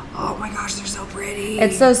 Oh my gosh, they're so pretty.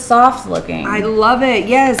 It's so soft looking. I love it.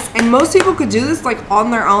 Yes, and most people could do this like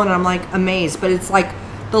on their own, and I'm like amazed. But it's like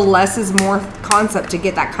the less is more concept to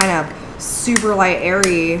get that kind of super light,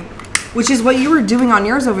 airy, which is what you were doing on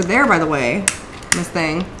yours over there, by the way, Miss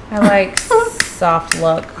Thing. I like soft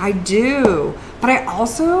look. I do, but I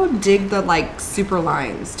also dig the like super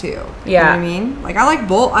lines too. Yeah. You know what I mean? Like I like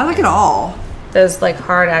both. I like it all. Those like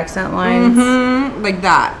hard accent lines. Like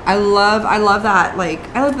that. I love that. Like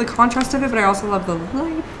I love the contrast of it, but I also love the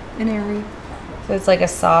light and airy. So it's like a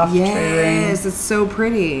soft tree ring. Yes, it's so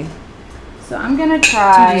pretty. So I'm gonna Dude,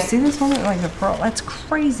 try. you see this one? Like the pearl. That's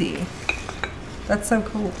crazy. That's so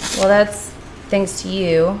cool. Well, that's thanks to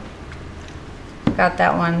you. Got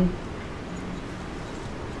that one.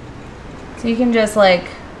 So you can just like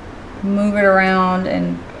move it around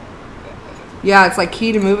and Yeah, it's like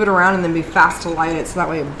key to move it around and then be fast to light it so that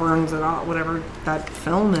way it burns it off. Whatever that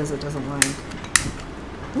film is, it doesn't like.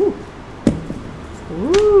 Ooh.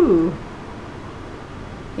 Ooh.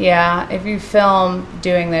 yeah, if you film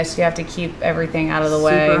doing this, you have to keep everything out of the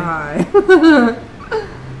way. Super high.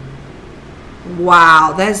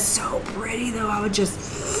 Wow, that's so pretty though. I would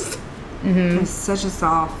just. It's such a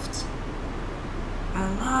soft. I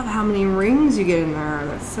love how many rings you get in there.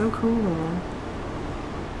 That's so cool.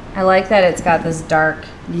 I like that it's got this dark.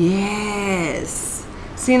 Yes.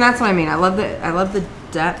 See, and that's what I mean. I love the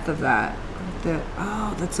depth of that.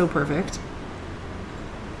 Oh, that's so perfect.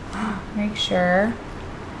 Make sure.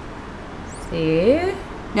 See?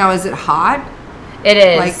 Now, is it hot? It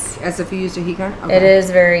is. Like as if you used a heat gun? It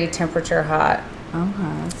is very temperature hot.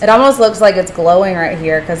 Okay. It almost looks like it's glowing right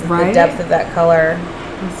here because of the Right? depth of that color.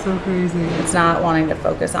 That's so crazy. It's not wanting to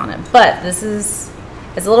focus on it. But this is,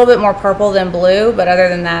 it's a little bit more purple than blue, but other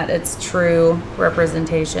than that, it's true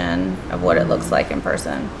representation of what it looks like in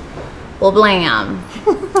person. Well, blam.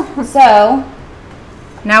 So,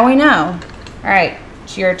 now we know. All right,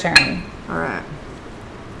 it's your turn. All right.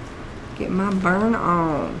 Get my burn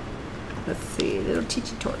on. Let's see. Little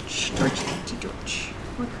teachy torch. Teachy torch.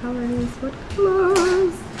 What color is? What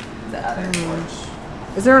colors? The other torch.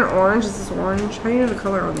 Is there an orange? Is this orange? How do you know the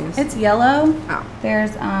color on these? It's yellow. Oh.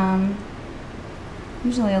 There's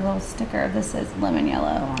usually a little sticker. This says lemon yellow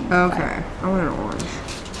on the Okay. side. I want an orange.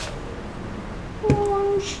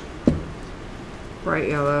 Orange. Bright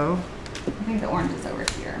yellow. I think the orange is over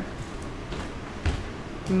here.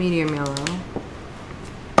 Medium yellow.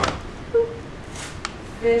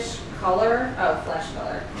 Fish color? Oh, flesh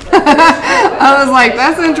color. I was like,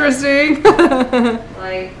 that's interesting.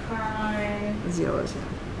 Like carmine, It's yellow too.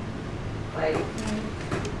 like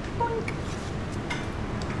pink.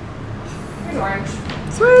 Here's orange.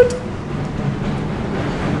 Sweet.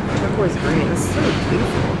 Turquoise green. This is so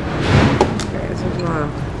beautiful. Okay, so there's a lot of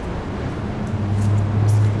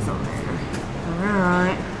space on there. Alright.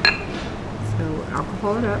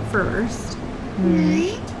 pull it up first.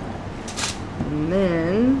 And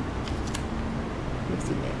then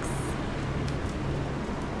mixy mix.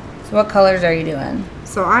 So what colors are you doing?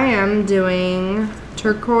 So I am doing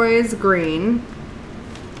turquoise green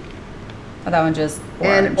Oh, that one just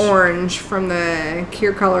orange. and orange from the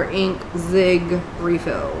Cure Color Ink Zig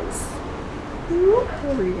refills. Whoop,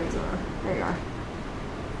 wherever you guys are. There you are.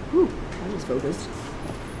 Ooh, I just focused.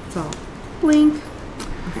 It's all blink.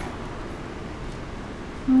 Okay.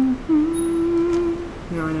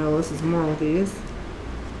 Now I know this is more with these.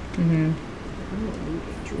 Mm-hmm.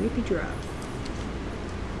 Oh, drippy drop.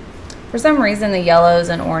 For some reason, the yellows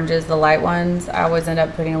and oranges, the light ones, I always end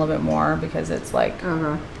up putting a little bit more because it's like,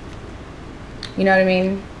 Okay. you know what I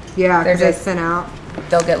mean? Yeah, They're because they just- thin out.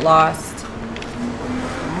 They'll get lost.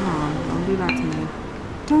 Hold on, don't do that to me.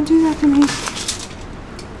 Don't do that to me.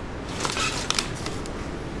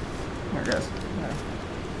 There it goes. Yeah.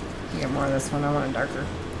 You get more of this one. I want it darker.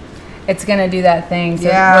 It's gonna do that thing, so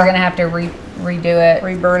Yeah. we're gonna have to redo it.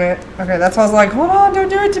 Reburn it. Okay, that's why I was like, hold on, don't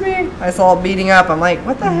do it to me. I saw it beating up. I'm like,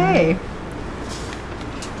 what the hey?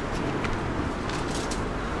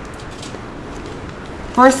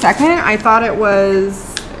 For a second, I thought it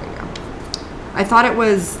was. There you go. I thought it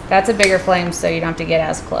was. That's a bigger flame, so you don't have to get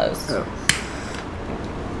as close.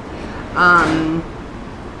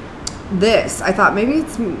 This. I thought maybe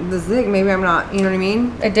it's the zig. Maybe I'm not. You know what I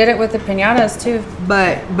mean? I did it with the pinatas too.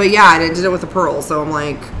 But yeah, I did it with the pearl. So I'm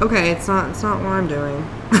like, okay, it's not what I'm doing.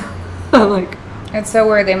 I'm like, It's so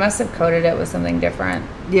weird. They must have coated it with something different.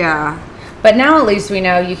 yeah. But now at least we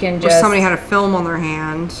know you can Or just. somebody had a film on their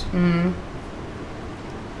hand. Mhm.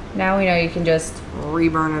 Now we know you can just.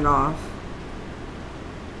 Reburn it off.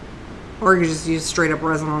 Or you could just use straight up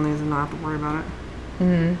resin on these and not have to worry about it.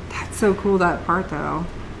 Mhm. That's so cool, that part though.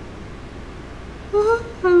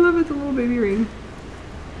 I love it, the little baby ring.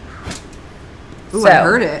 Ooh, I So-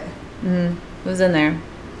 heard it. Mhm. It was in there.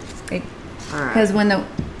 Alright. Because when the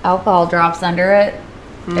alcohol drops under it,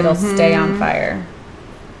 it'll stay on fire.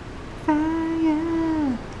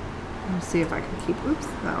 Fire. Let's see if I can keep, oops,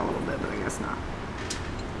 that a little bit, but I guess not.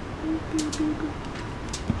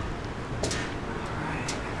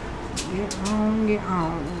 Alright. Get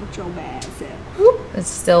on with your bad self. Whoop. It's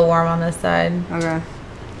still warm on this side. Okay.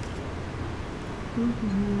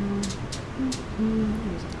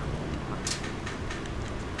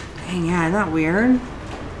 Dang, yeah, isn't that weird?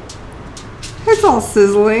 It's all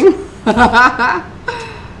sizzling. That's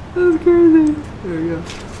crazy. There we go.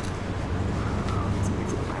 Let's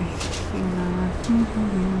mix it with my finger.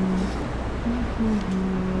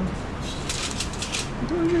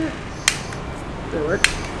 Doing it. Did it work?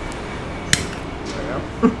 There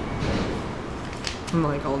we go. I'm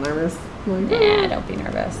like all nervous. I'm like, Nah, don't be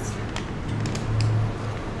nervous.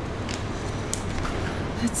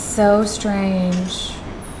 It's so strange.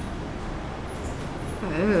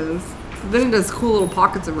 It is. Then it does cool little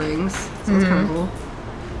pockets of rings. So it's kind of cool.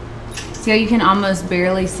 See how you can almost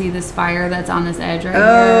barely see this fire that's on this edge right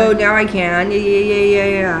Oh, here? now I can.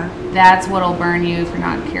 Yeah. That's what'll burn you if you're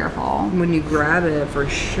not careful. When you grab it, for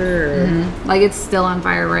sure. Like it's still on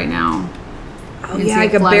fire right now. Oh, You can yeah, see I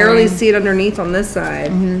it could barely fluttering. see it underneath on this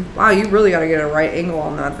side. Wow, you really got to get a right angle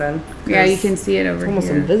on that then. Yeah, you 'cause can see it over It's almost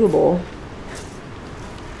here. invisible.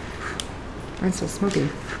 Mine's still smoking.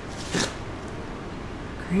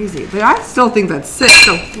 Crazy. But I still think that's sick.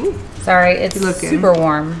 So, ooh. Sorry, it's Good looking. super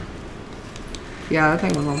warm. Yeah, that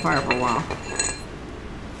thing was on fire for a while.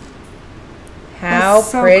 How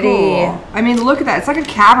That's so pretty. cool. I mean, look at that. It's like a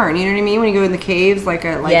cavern. You know what I mean? When you go in the caves, like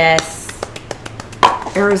a Yes,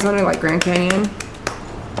 Arizona, like Grand Canyon.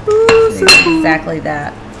 Ooh, so cool. exactly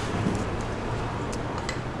that.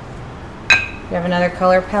 You have another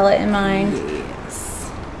color palette in mind? Yes.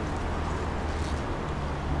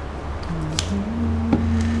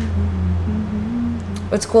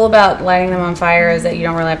 What's cool about lighting them on fire is that you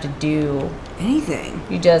don't really have to do. Anything.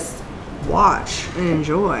 You just Watch and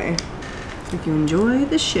enjoy. If you enjoy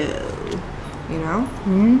the show, you know?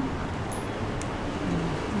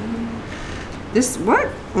 This, what?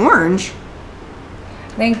 Orange? I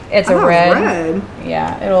think it's I a thought red. it was red.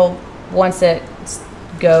 Yeah, it'll once it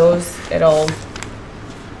goes, it'll.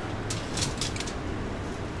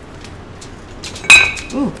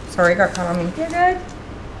 Ooh, sorry, it got caught on me. You're good.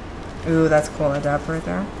 Ooh, that's cool, that dap right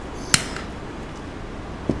there.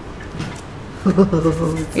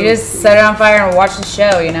 You just set it on fire and watch the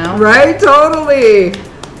show, you know? Right? Totally.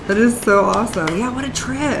 That is so awesome. Yeah, what a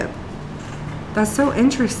trip. That's so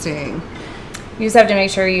interesting. You just have to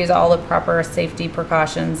make sure you use all the proper safety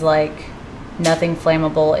precautions, like nothing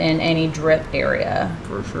flammable in any drip area.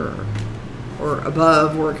 For sure. Or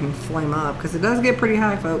above where it can flame up, because it does get pretty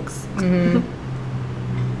high, folks.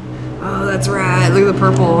 Oh, that's right. Look at the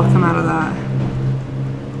purple come out of that.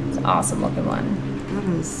 It's an awesome looking one. That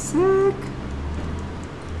is sick.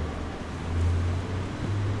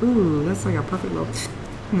 Ooh, that's like a perfect little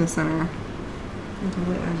in the center.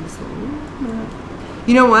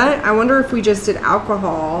 You know what? I wonder if we just did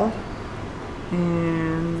alcohol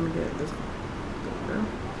and get this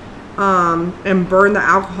and burn the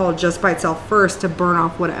alcohol just by itself first to burn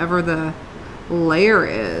off whatever the layer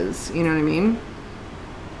is. You know what I mean?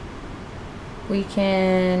 We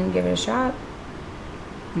can give it a shot.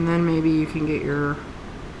 And then maybe you can get the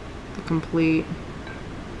complete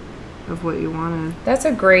of what you wanted. That's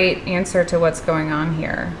a great answer to what's going on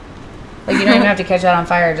here. Like, you don't even have to catch that on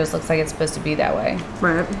fire. It just looks like it's supposed to be that way.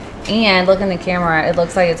 Right. And look in the camera. It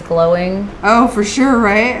looks like it's glowing. Oh, for sure,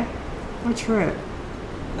 right? What trip?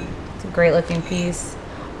 It's a great looking piece.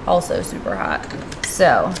 Also super hot.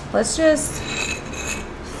 So let's just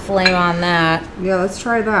flame on that. Yeah, let's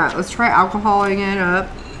try that. Let's try alcoholing it up.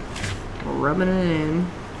 Rubbing it in.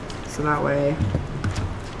 So that way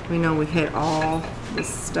we know we hit all this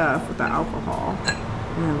stuff with the alcohol.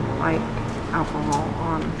 And then light alcohol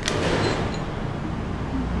on.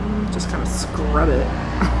 Just kind of scrub it.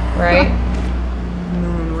 Right? And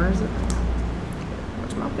then where is it?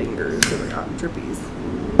 Watch my fingers because I got drippies.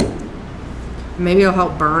 Maybe it'll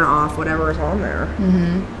help burn off whatever is on there.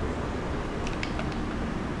 Mm-hmm.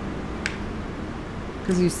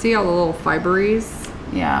 Because you see all the little fiberies.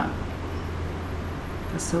 Yeah.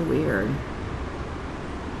 That's so weird.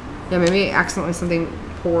 Yeah, maybe accidentally something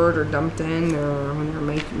poured or dumped in, or when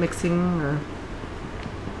they're mixing, or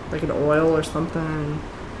like an oil or something.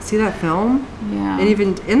 See that film? Yeah. And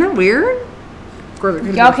even, isn't that weird? Of course, it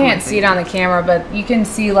could've Y'all been from my can't see it finger. on the camera, but you can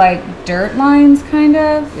see like dirt lines kind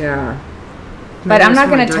of. Yeah. But Maybe I'm it's not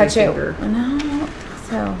from my going to dirty touch it. finger. No, I don't think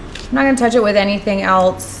so. I'm not going to touch it with anything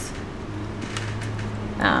else.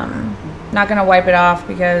 Not going to wipe it off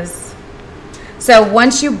because... So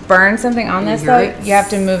once you burn something on this, though, you have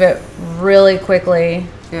to move it really quickly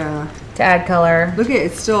Yeah. to add color. Look at it,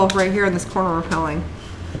 it's still right here in this corner repelling.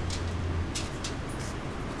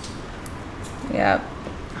 Yep.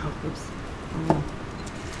 Oh, oops. Oh.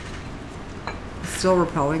 It's still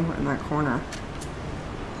repelling in that corner.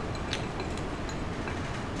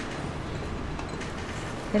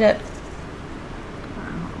 Hit it.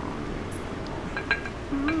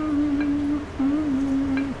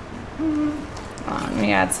 Let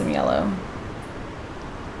me add some yellow.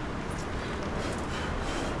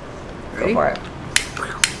 Ready? Go for it.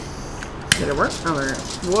 Did it work? Oh, there it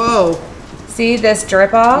is. Whoa. See this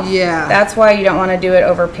drip off? Yeah. That's why you don't want to do it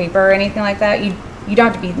over paper or anything like that. You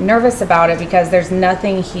don't have to be nervous about it because there's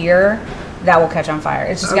nothing here that will catch on fire.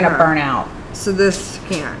 It's just going to Okay. burn out. So this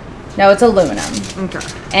can't. No, it's aluminum. Okay.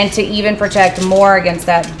 And to even protect more against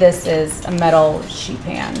that, this is a metal sheet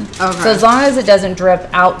pan. Okay. So as long as it doesn't drip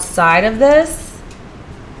outside of this,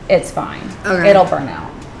 it's fine. Okay. It'll burn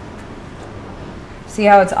out. See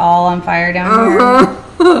how it's all on fire down here?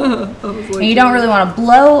 And you don't really want to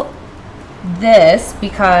blow this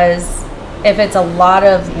because if it's a lot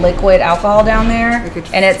of liquid alcohol down there It could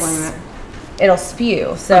and flame it'll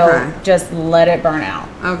spew. So Okay. just let it burn out.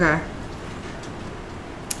 Okay.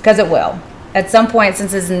 Because it will. At some point,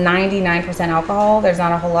 since it's 99% alcohol, there's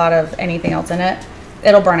not a whole lot of anything else in it.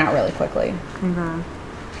 It'll burn out really quickly. Okay.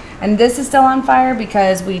 And this is still on fire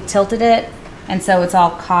because we tilted it, and so it's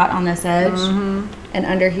all caught on this edge. And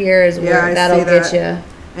under here is Yeah, where I that'll see get that. you.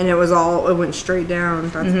 And it went straight down.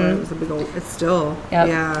 That's why it was a big old, it's still, Yep.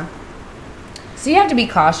 yeah. So you have to be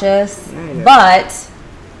cautious, Yeah, you do. but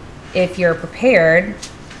if you're prepared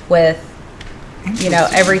with, you know,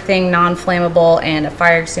 everything non-flammable and a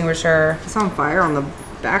fire extinguisher. It's on fire on the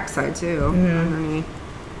backside too. Underneath.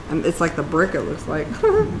 And it's like the brick, it looks like.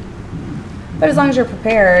 But as long as you're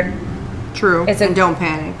prepared, True. It's and don't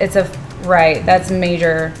panic. right, that's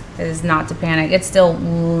major, is not to panic. It's still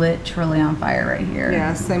literally on fire right here.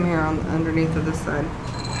 Yeah, same here on underneath of this side.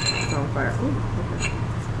 It's on fire. Ooh, okay.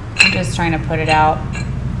 I'm just trying to put it out.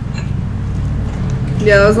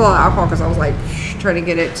 Yeah, there was a lot of alcohol because I was like trying to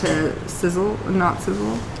get it to sizzle and not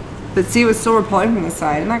sizzle. But see, it was still repelling from the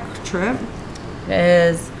side. Isn't that a trip? It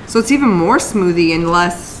is. So it's even more smoothie and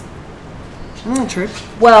less. Oh, trip.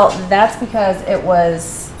 Well, that's because it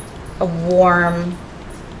was a warm.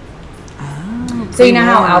 So you know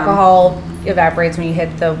how warm. alcohol evaporates when you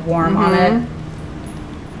hit the warm on it? And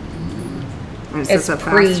it It's sets up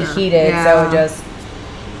faster. preheated, so it just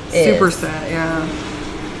Super is. set, yeah.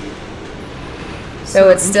 So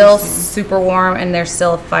it's still interesting. super warm and there's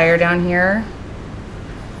still a fire down here.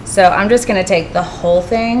 So I'm just gonna take the whole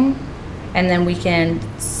thing and then we can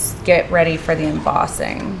get ready for the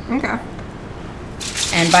embossing. Okay.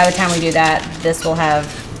 And by the time we do that, this will have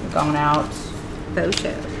gone out.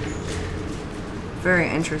 Photo. Very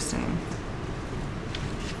interesting.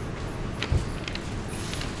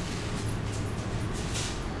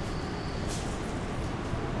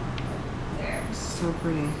 There. So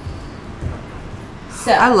pretty.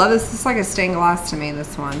 So I love this. It's like a stained glass to me,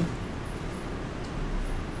 this one.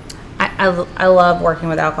 I love working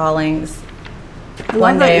with alcohol inks. I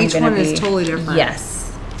love that each one is totally different.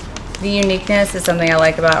 Yes. The uniqueness is something I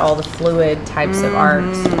like about all the fluid types of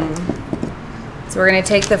art. So we're going to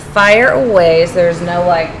take the fire away so there's no,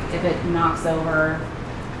 like, if it knocks over,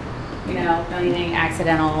 you know, anything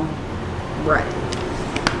accidental. Right.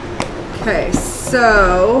 Okay,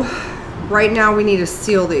 so right now we need to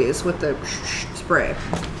seal these with the spray.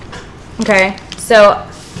 Okay, so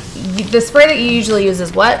the spray that you usually use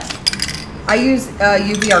is what? I use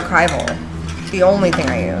UV Archival. The only thing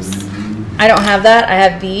I use. I don't have that. I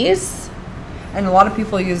have these. And a lot of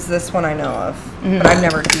people use this one I know of, but I've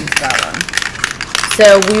never used that one.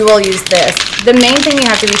 So we will use this. The main thing you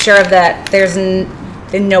have to be sure of that there's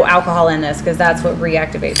no alcohol in this because that's what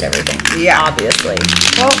reactivates everything. Yeah. Obviously.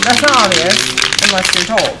 Well, that's not obvious unless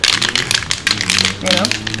you're told. You know?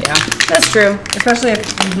 Yeah, that's true. Especially if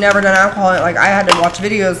you've never done alcohol. Like, I had to watch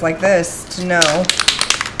videos like this to know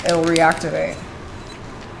it'll reactivate.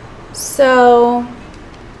 So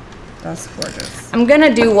That's gorgeous. I'm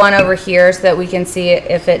gonna do one over here so that we can see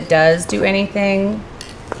if it does do anything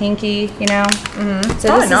hinky, you know? So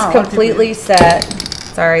Probably this not. is completely set.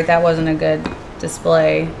 Sorry, that wasn't a good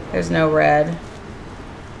display. There's no red.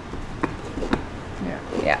 Yeah.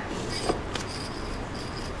 Yeah.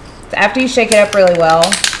 So after you shake it up really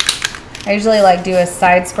well, I usually like do a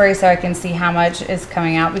side spray so I can see how much is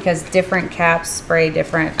coming out because different caps spray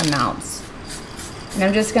different amounts. And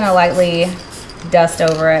I'm just gonna lightly dust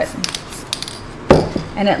over it.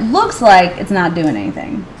 And it looks like it's not doing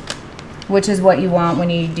anything, which is what you want when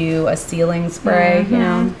you do a sealing spray, you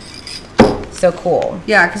know? So cool.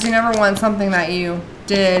 Yeah, because you never want something that you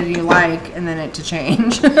did, you like, and then it to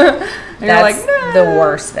change. And you're That's like, nah. the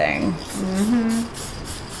worst thing.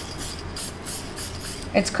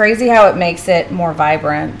 It's crazy how it makes it more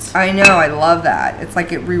vibrant. I know, I love that. It's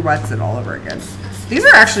like it re-wets it all over again. These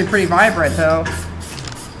are actually pretty vibrant though,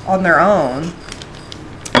 on their own.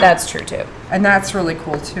 That's true too. And that's really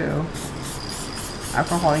cool too.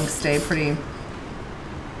 Alcohol inks stay pretty.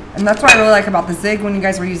 And that's what I really like about the Zig when you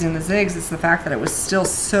guys were using the Zigs, it's the fact that it was still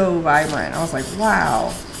so vibrant. I was like,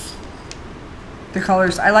 wow. The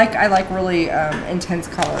colors, I like really intense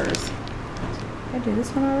colors. Did I do this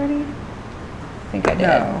one already? I think I did.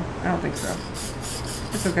 No, I don't think so.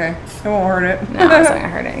 It's okay. It won't hurt it. No, it's not gonna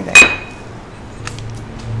hurt anything.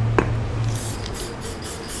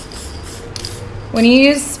 When you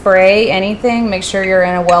use spray anything, make sure you're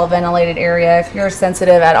in a well ventilated area. If you're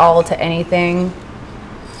sensitive at all to anything,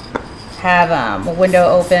 have a window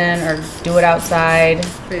open or do it outside.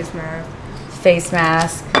 Face mask. Face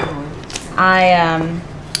mask.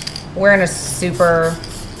 We're in a super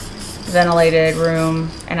ventilated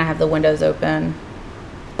room and I have the windows open.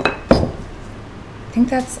 I think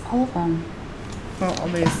that's all of them. Well, all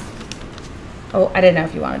these. Oh, I didn't know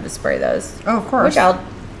if you wanted to spray those. Oh, of course. Which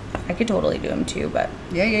I could totally do them too, but.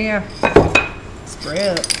 Yeah. Spray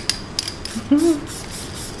it.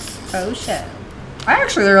 Oh shit. I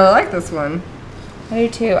actually really like this one. I do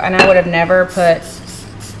too. And I would have never put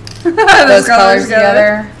Those those colors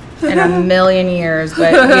together in a million years,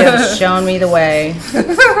 but you have shown me the way.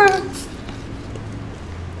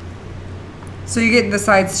 So you get the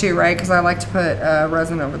sides too, right? Because I like to put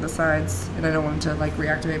resin over the sides, and I don't want it to like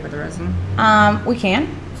reactivate with the resin. We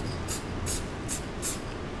can.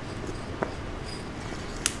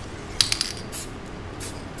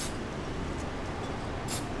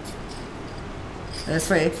 This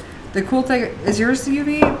way. The cool thing is yours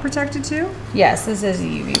UV protected too? Yes, this is a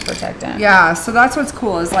UV protectant. Yeah, so that's what's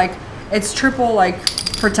cool is like it's triple like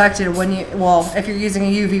protected when you if you're using a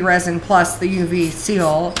UV resin plus the UV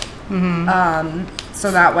seal.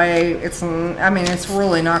 So that way it's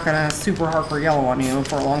really not gonna super hardcore yellow on you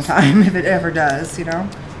for a long time if it ever does, you know?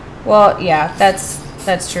 Well, yeah,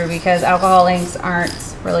 that's true because alcohol inks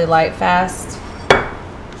aren't really light fast.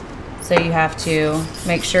 So you have to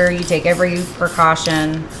make sure you take every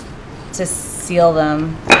precaution to seal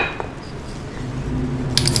them.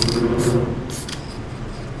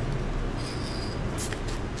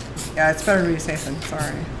 Yeah, it's better to be safe than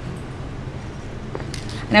sorry.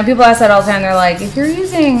 I know people ask that all the time. They're like, if you're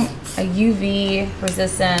using a UV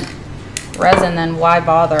resistant resin, then why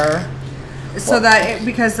bother? So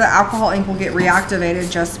because the alcohol ink will get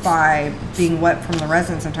reactivated just by being wet from the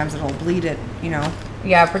resin. Sometimes it'll bleed it, you know.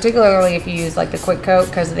 Yeah, particularly if you use like the quick coat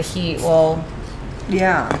because the heat will.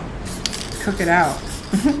 Yeah, cook it out.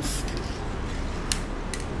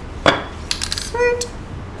 Sweet.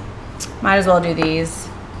 Might as well do these.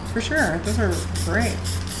 For sure, those are great.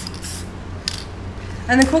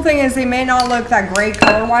 And the cool thing is they may not look that great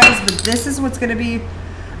color-wise, but this is what's going to be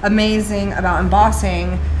amazing about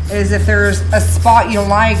embossing is if there's a spot you don't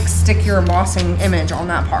like, stick your embossing image on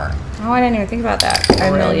that part. Oh, I didn't even think about that.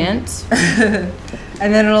 A millionth.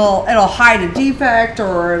 And then it'll hide a defect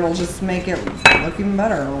or it'll just make it look even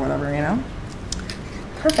better or whatever, you know?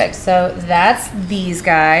 Perfect. So that's these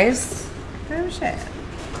guys. Oh shit.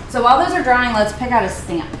 So while those are drying, let's pick out a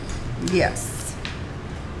stamp. Yes.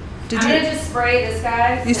 I'm gonna just spray this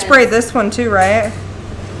guy. You sprayed this one too, right?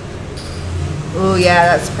 Oh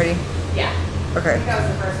yeah, that's pretty. Yeah. I Okay. think that was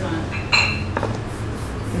the first one.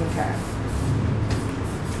 Okay.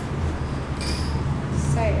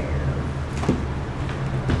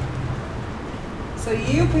 So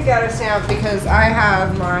you pick out a stamp because I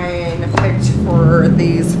have mine picked for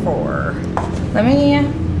these 4. Let me,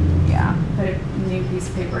 yeah, put a new piece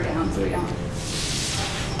of paper down so we don't.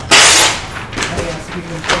 Oh yeah, so you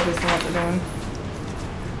can focus on what they're doing.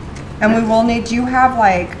 And we will need, do you have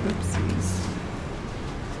like, oopsies.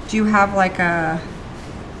 Do you have like a,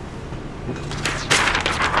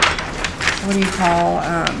 what do you call,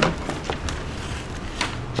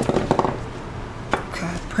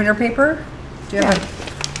 printer paper? Do you have a,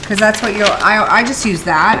 because that's what you'll, I just use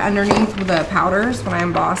that underneath with the powders when I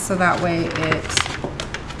emboss, so that way it,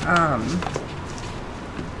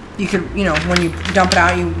 you could, you know, when you dump it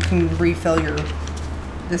out, you can refill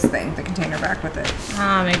this thing, the container back with it.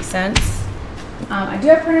 Ah, makes sense. I do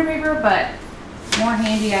have printer paper, but more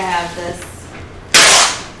handy I have this.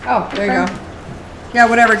 Oh, there you go. Yeah,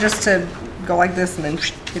 whatever, just to go like this and then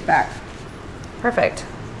get back. Perfect.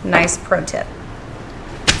 Nice pro tip.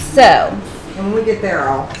 So, And when we get there,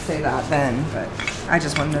 I'll say that then, but I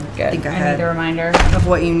just wanted to good. think I ahead need a reminder. of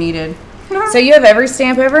what you needed. So you have every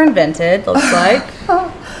stamp ever invented, looks like.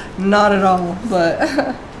 Not at all, but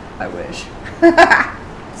I wish.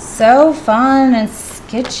 So fun and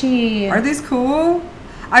sketchy. Are these cool?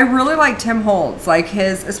 I really like Tim Holtz, like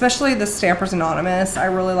his, especially the Stampers Anonymous. I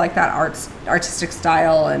really like that artistic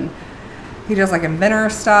style, and he does like inventor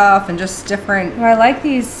stuff and just different. Well, I like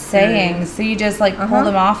these sayings. So you just like pull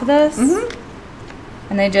them off of this,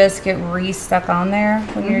 and they just get re-stuck on there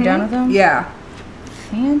when you're done with them. Yeah.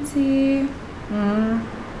 Fancy.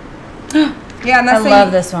 Yeah, and that's I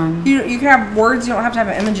love this one. You can have words. You don't have to have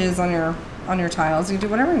images on your tiles. You can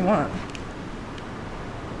do whatever you want.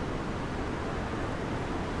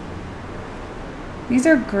 These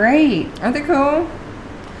are great. Aren't they cool?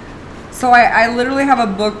 So I literally have a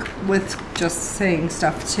book with just saying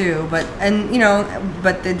stuff too, but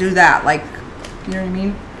they do that, like, you know what I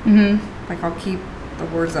mean? Mm-hmm. Like I'll keep the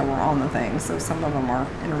words that were on the thing, so some of them are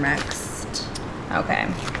intermixed. Okay.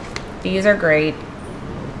 These are great.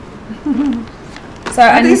 So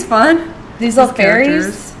Are these fun? These little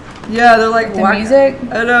fairies? Yeah, they're like the music?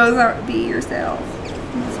 I know, it's not be yourself.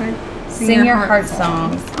 Sing your heart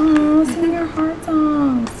songs. Oh, sing your heart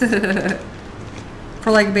songs.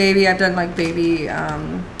 For like baby, I've done like baby,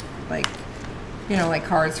 like, like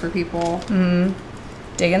cards for people.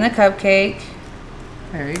 Dig in the cupcake.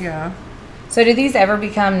 There you go. So do these ever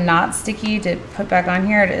become not sticky to put back on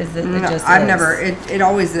here? Or is it, No, just I've is? never, it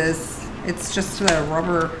always is. It's just the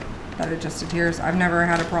rubber that it just adheres. I've never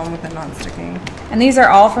had a problem with it not sticking. And these are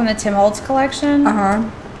all from the Tim Holtz collection?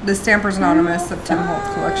 The Stampers Anonymous of Tim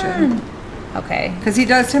Holtz collection. Okay. Because he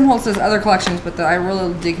does, Tim Holtz does other collections, but I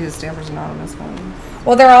really dig his Stampers Anonymous one.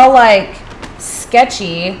 Well, they're all like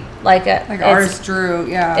sketchy, like artist drew,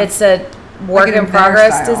 yeah. It's a work Like an in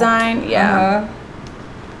progress style. design, yeah.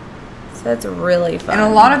 So that's really fun.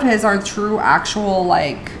 And a lot of his are true actual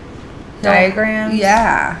like diagrams.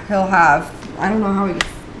 Yeah, he'll have. I don't know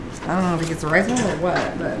if he gets the right one or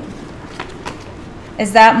what, but.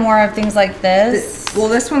 Is that more of things like this? Well,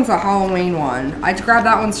 this one's a Halloween one. I grabbed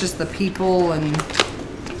that one's just the people and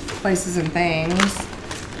places and things.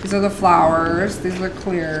 These are the flowers. These are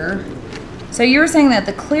clear. So you were saying that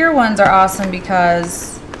the clear ones are awesome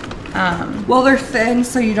because... well, they're thin,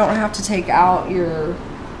 so you don't have to take out your...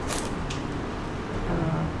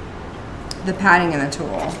 the padding in the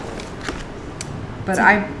tool. But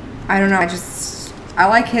I don't know. I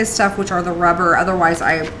like his stuff, which are the rubber. Otherwise,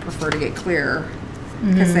 I prefer to get clear.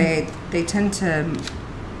 Because they tend to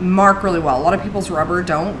mark really well. A lot of people's rubber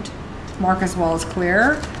don't mark as well as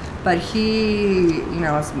clear. But he,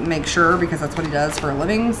 makes sure because that's what he does for a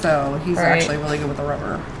living. So he's actually really good with the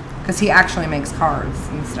rubber. Because he actually makes cards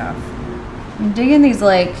and stuff. I'm digging these,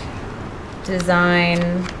 like,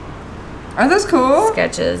 design Are those cool?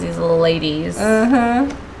 sketches. These little ladies. I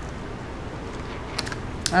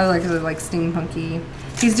like steampunky.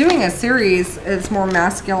 He's doing a series. It's more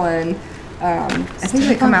masculine. I think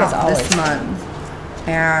they come Steampunk is out this always month.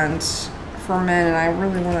 And for men, and I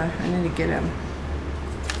really want to. I need to get him.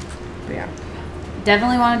 But yeah.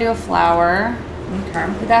 Definitely want to do a flower. Okay.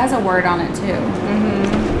 But that has a word on it too.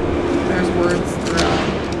 There's words throughout.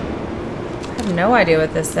 I have no idea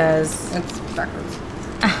what this says. It's backwards.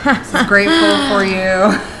 This is grateful for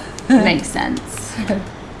you. Makes sense.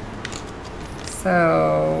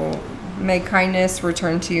 So, may kindness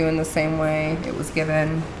return to you in the same way it was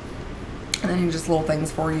given. And then just little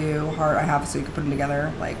things for you. Heart I have so you can put them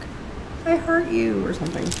together. Like, I heart you or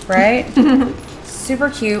something. Right? Super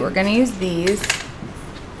cute. We're going to use these.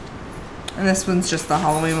 And this one's just the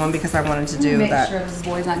Halloween one because I wanted to do Make that. sure this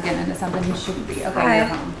boy's not getting into something he shouldn't be. Okay, Hi. you're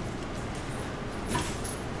home.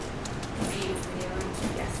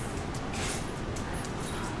 Yes.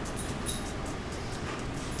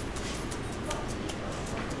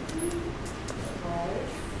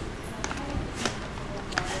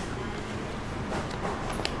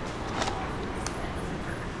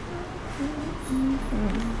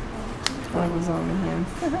 What was on the hand?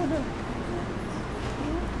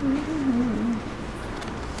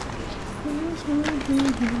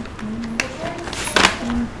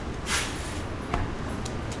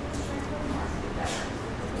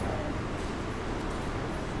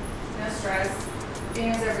 No stress.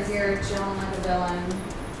 Dana's over here chilling like a villain.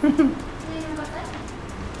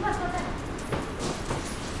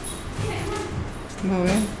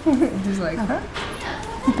 Moving. He's like, huh?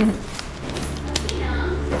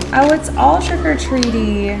 Oh, it's all trick or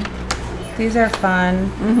treaty. These are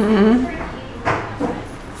fun.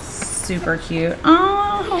 Super cute.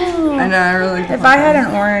 Oh, I know, I really like the if I had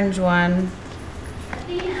pumpkin. an orange one.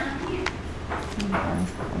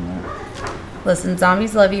 Listen,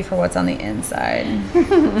 zombies love you for what's on the inside.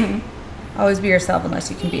 Always be yourself unless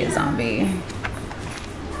you can be a zombie.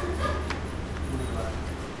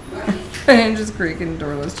 And just creaking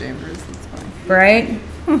doorless chambers. It's fine. Right?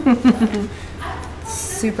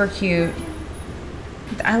 Super cute.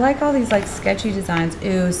 I like all these like sketchy designs.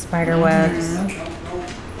 Ooh, spider webs.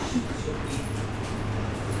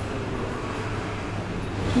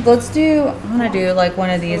 Let's do, I'm gonna do like one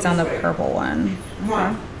of these on the purple one. Come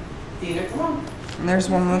on. Dina, come on. And there's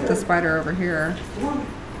one with the spider over here. Come on.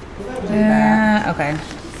 Yeah, okay.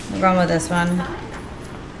 We're going with this one.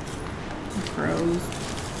 Crows.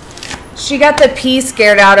 She got the pee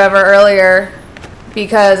scared out of her earlier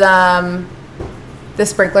because the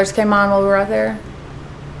sprinklers came on while we were out there.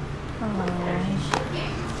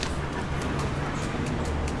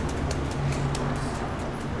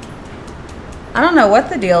 I don't know what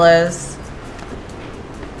the deal is.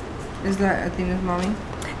 Is that Athena's mommy?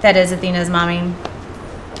 That is Athena's mommy.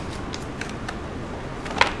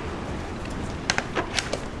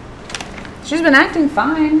 She's been acting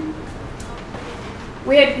fine.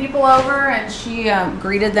 We had people over and she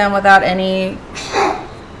greeted them without any...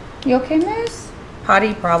 You okay, Moose?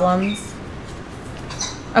 Potty problems.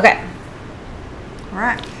 Okay. All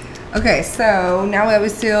right. Okay, so now that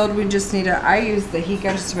was sealed, we just need to, I use the heat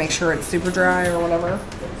gun just to make sure it's super dry or whatever.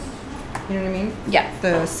 You know what I mean? Yeah.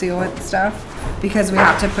 The sealant stuff. Because we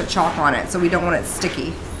have to put chalk on it, so we don't want it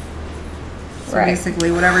sticky. So Right.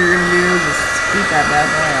 basically, whatever you're going to do, just heat that bad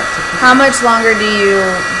boy up. to keep How much longer do you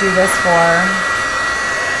do this for?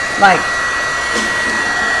 Like,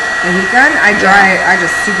 the heat gun, I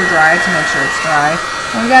just super dry to make sure it's dry.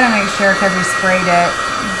 we gotta make sure because we sprayed it.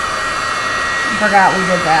 Forgot we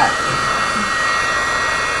did that.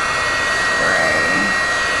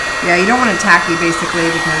 Spray. Yeah, you don't want it tacky basically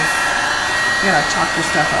because you gotta chalk your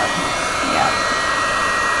stuff up. Yeah.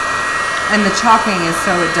 And the chalking is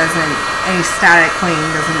so it doesn't, any static cling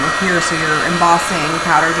doesn't adhere, so your embossing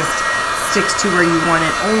powder just sticks to where you want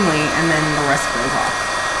it only, and then the rest goes off.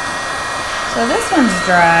 So this one's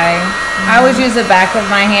dry. I always use the back of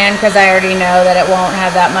my hand because I already know that it won't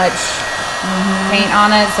have that much paint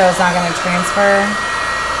on it, so it's not going to transfer.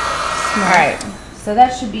 All right, so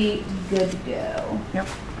that should be good to go. Yep.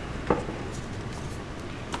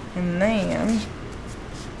 And then,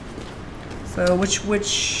 so which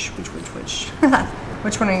which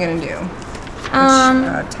one are you gonna do?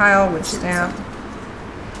 Which tile, which stamp?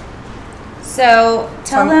 So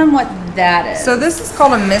tell them what that is. So this is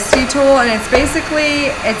called a Misty tool, and it's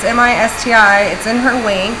basically, it's M-I-S-T-I, it's in her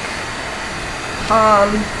link.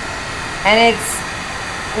 And it's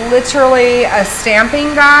literally a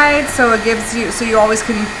stamping guide, so it gives you, so you always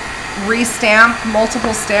can re-stamp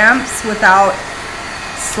multiple stamps without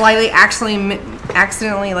slightly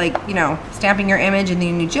accidentally, like, you know, stamping your image and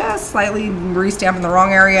then you just slightly re-stamp in the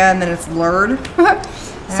wrong area and then it's blurred.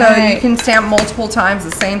 So you can stamp multiple times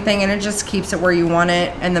the same thing and it just keeps it where you want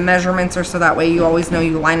it. And the measurements are so that way you always know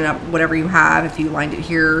you line it up whatever you have if you lined it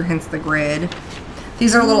here, hence the grid.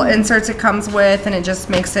 These are little inserts it comes with and it just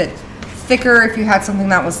makes it thicker if you had something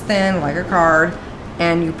that was thin like a card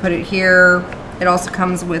and you put it here. It also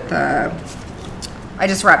comes with I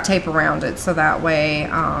just wrap tape around it so that way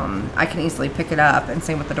I can easily pick it up, and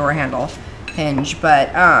same with the door handle hinge. But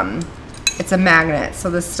it's a magnet, so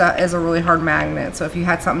this stuff is a really hard magnet. So if you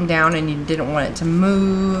had something down and you didn't want it to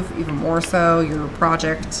move, even more so, your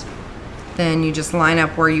project, then you just line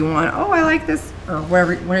up where you want. Oh, I like this, or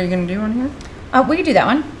whatever. What are you gonna do on here? We can do that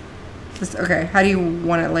one. Okay, how do you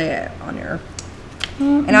want to lay it on your?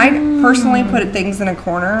 And I personally put things in a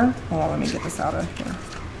corner. Hold on, let me get this out of here.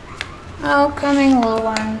 Oh, coming, little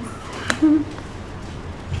ones.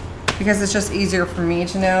 Because it's just easier for me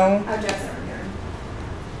to know. Oh, Jeff's over here.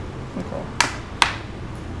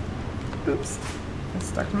 Cool. Oops, it's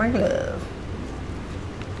stuck to my glove.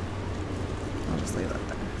 I'll just leave that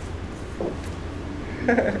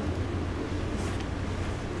there.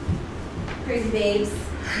 Crazy babes.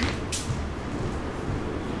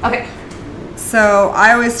 Okay. So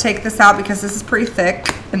I always take this out because this is pretty thick,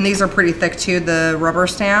 and these are pretty thick too, the rubber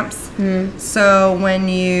stamps. So when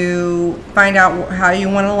you find out how you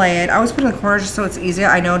want to lay it, I always put it in the corner just so it's easy.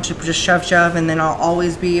 I know to just shove, and then I'll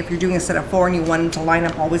always be, if you're doing a set of 4 and you want them to line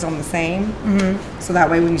up always on the same. So that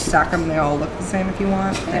way when you stack them, they all look the same if you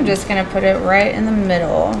want. I'm just gonna put it right in the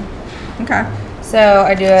middle. Okay. So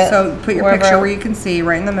I do it. So put your picture where you can see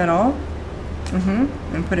right in the middle.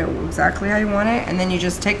 And put it exactly how you want it, and then you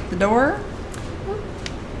just take the door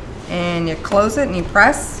and you close it and you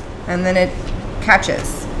press, and then it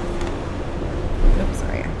catches. Oops,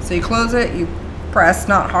 sorry. So you close it, you press,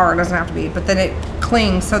 not hard, doesn't have to be, but then it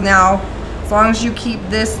clings. So now, as long as you keep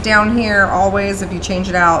this down here, always, if you change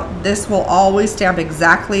it out, this will always stamp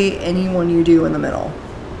exactly any one you do in the middle.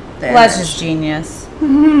 Well, that's just genius.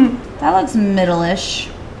 That looks middle-ish.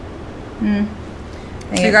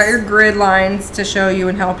 So you got your grid lines to show you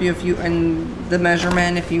and help you if you, and the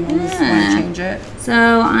measurement if you want to change it. So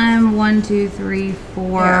I'm 1, 2, 3,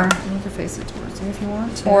 4. Yeah, you can face it towards you if you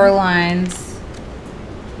want to. 4 lines.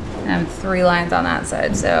 And I have 3 lines on that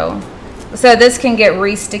side. So this can get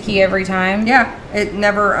re-sticky every time. Yeah, it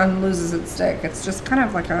never unloses its stick. It's just kind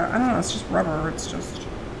of like a, I don't know, it's just rubber. It's just,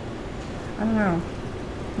 I don't know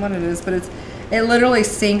what it is, but it literally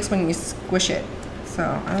sinks when you squish it. So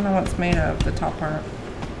I don't know what it's made of, the top part.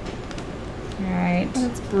 All right. But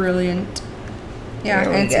it's brilliant. Yeah,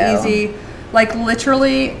 There we and it's go. easy. Like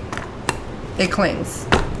literally, it clings.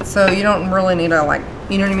 So you don't really need to like,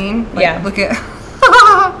 you know what I mean? Like, Yeah. Look at.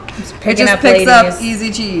 It picking just up picks up ladies.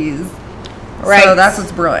 easy cheese. Right. So that's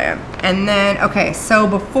what's brilliant. And then, okay, so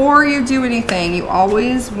before you do anything, you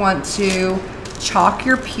always want to chalk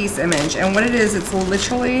your piece image. And what it is, it's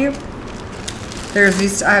literally, there's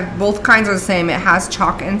these, both kinds are the same. It has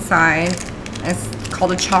chalk inside. It's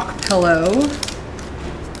called a chalk pillow.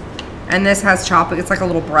 And this has chalk, it's like a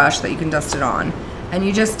little brush that you can dust it on. And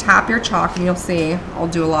you just tap your chalk and you'll see, I'll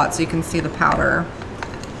do a lot so you can see the powder.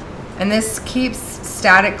 And this keeps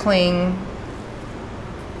static cling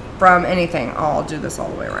from anything. Oh, I'll do this all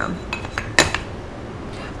the way around.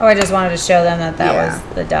 Oh, I just wanted to show them that Yeah.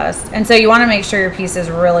 was the dust. And so you want to make sure your piece is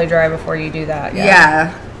really dry before you do that.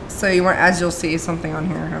 Yeah. So you want, as you'll see, something on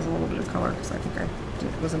here has a little bit of color because I think I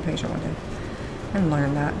was impatient one day and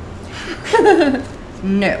learned that.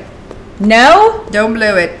 No. No? Don't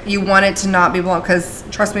blow it. You want it to not be blown because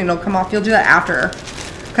trust me, it'll come off. You'll do that after.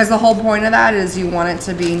 Because the whole point of that is you want it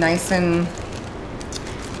to be nice and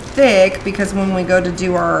thick because when we go to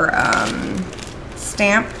do our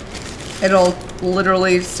stamp, it'll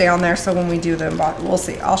literally stay on there. So when we do the, we'll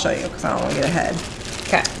see. I'll show you because I don't want to get ahead.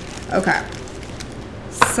 Okay. Okay.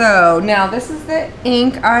 So now this is the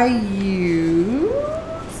ink I use.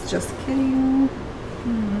 Just kidding.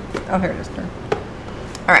 Oh, here it is.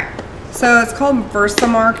 All right. So it's called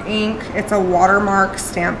Versamark ink. It's a watermark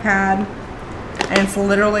stamp pad, and it's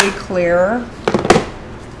literally clear.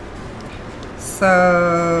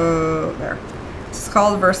 So there. It's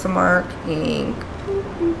called Versamark ink,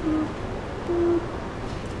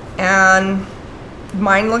 and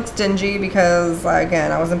mine looks dingy because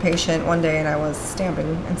again I was impatient one day and I was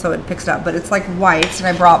stamping, and so it picks it up. But it's like white, and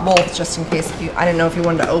I brought both just in case if you. I didn't know if you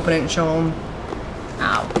wanted to open it and show them.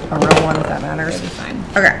 Ow. A real one if that matters. It'll be fine.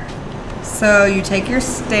 Okay. So you take your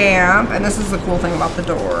stamp, and this is the cool thing about the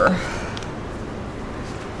door.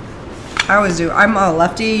 I always do. I'm a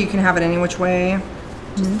lefty. You can have it any which way.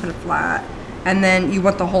 Just put it flat. And then you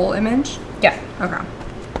want the whole image? Yeah. Okay.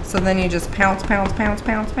 So then you just pounce, pounce, pounce,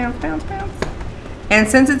 pounce, pounce, pounce, pounce. And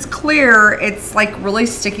since it's clear, it's like really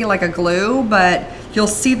sticky like a glue, but you'll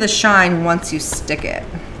see the shine once you stick it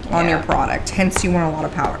on your product. Hence, you want a lot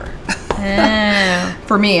of powder.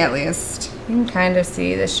 For me, at least. You can kind of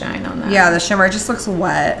see the shine on that. Yeah, the shimmer, it just looks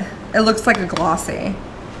wet. It looks like a glossy.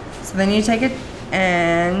 So then you take it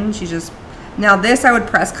and you just, now this I would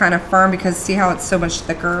press kind of firm because see how it's so much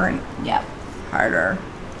thicker and harder.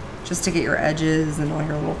 Just to get your edges and all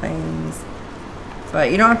your little things.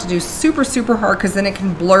 But you don't have to do super, super hard because then it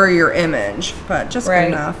can blur your image. But just good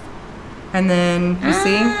enough. And then you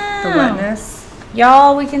see the wetness.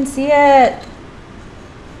 Y'all, we can see it.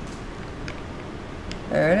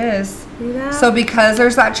 There it is. See that? So because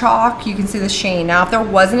there's that chalk, you can see the sheen. Now if there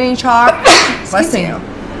wasn't any chalk, bless you,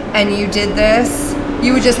 and you did this,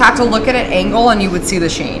 you would just have to look at an angle and you would see the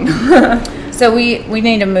sheen. So we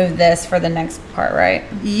need to move this for the next part, right?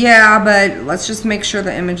 Yeah, but let's just make sure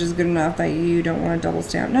the image is good enough that you don't want to double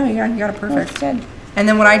stamp. No, yeah, you got it perfect. That's good. And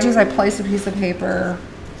then what I do is I place a piece of paper,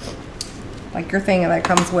 like your thing that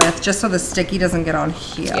comes with, just so the sticky doesn't get on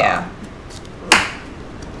here. Yeah.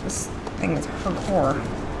 This thing is hardcore.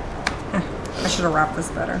 I should have wrapped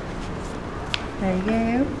this better. There you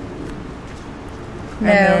go.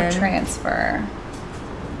 No transfer.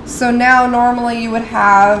 So now normally you would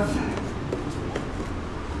have,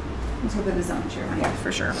 let's hope it is on your yeah,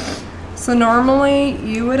 for sure. So normally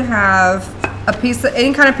you would have a piece of,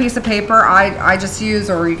 any kind of piece of paper I just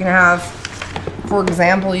use, or you can have, for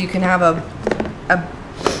example, you can have a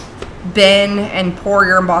bin and pour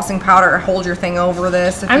your embossing powder and hold your thing over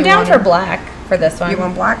this. I'm down for black for this one. You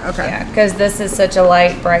want black? Okay. Yeah, because this is such a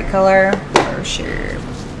light, bright color. For sure.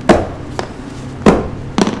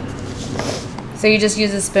 So you just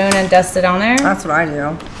use a spoon and dust it on there? That's what I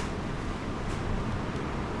do.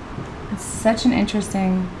 It's such an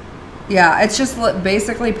interesting... Yeah, it's just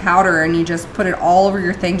basically powder, and you just put it all over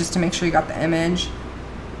your thing just to make sure you got the image.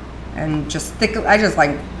 And just thick, I just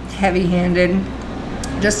like heavy-handed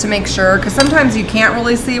just to make sure, because sometimes you can't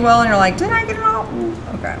really see well and you're like, did I get it all? Ooh,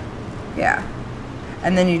 okay. Yeah.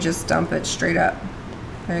 And then you just dump it straight up.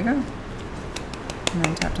 There you go. And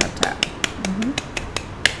then tap, tap, tap.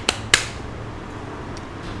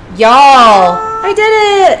 Y'all, I did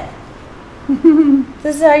it!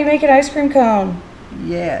 This is how you make an ice cream cone.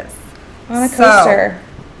 Yes. On a coaster.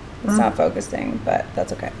 It's not focusing, but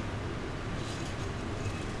that's okay.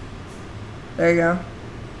 There you go.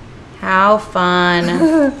 How fun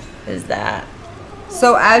is that?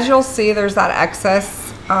 So as you'll see, there's that excess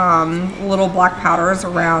little black powders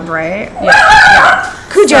around, right? Yeah.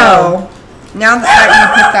 Cujo! So now that you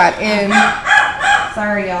put that in,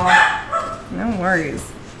 Sorry, y'all. no worries.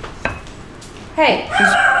 Hey!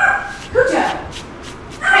 Cujo!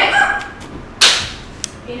 Hey!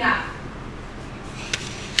 Enough.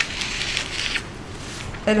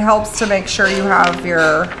 It helps to make sure you have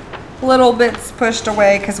your little bits pushed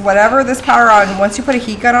away, because whatever this powder on, once you put a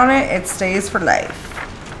heat gun on it, it stays for life.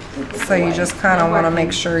 So you just kind of want to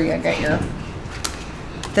make sure you get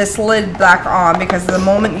this lid back on, because the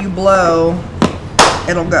moment you blow,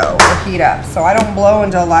 it'll go or heat up. So I don't blow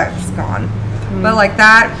until light's gone. But like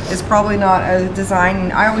that is probably not a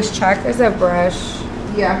design. I always check. There's a brush.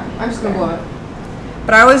 Yeah, I'm just gonna blow it.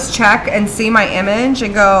 But I always check and see my image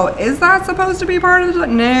and go, is that supposed to be part of the,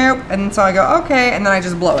 nope. And so I go, okay, and then I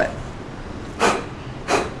just blow it.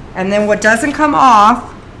 And then what doesn't come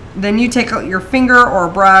off, then you take your finger or a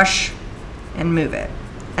brush and move it.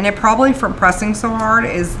 And it probably, from pressing so hard,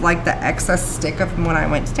 is like the excess stick of when I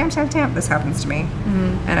went stamp, stamp, stamp. This happens to me.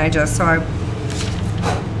 And I just,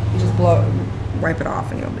 you just blow it, wipe it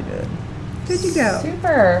off, and you'll be good. Good to go.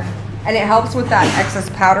 Super. And it helps with that excess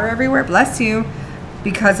powder everywhere, bless you,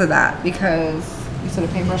 because of that. Because, you said a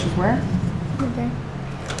paintbrush is where? Okay.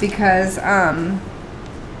 Because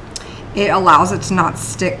it allows it to not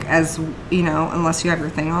stick as, you know, unless you have your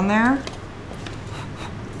thing on there.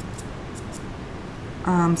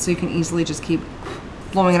 So you can easily just keep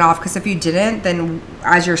blowing it off, because if you didn't, then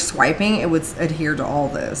as you're swiping, it would adhere to all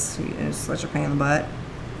this. It's such a pain in the butt.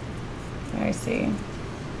 I see.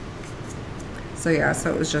 So yeah,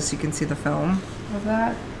 so it was just, you can see the film of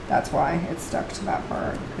that. That's why it's stuck to that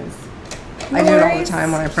part, because I do it all the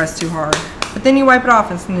time when I press too hard. But then you wipe it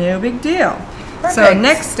off, it's no big deal. Perfect. So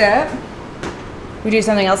next step, We do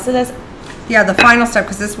something else to this? yeah, the final step,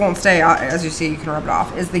 because this won't stay, as you see, you can rub it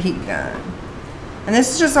off, is the heat gun. And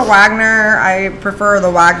this is just a Wagner. I prefer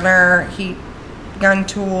the Wagner heat gun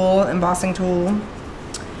tool, embossing tool.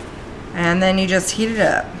 And then you just heat it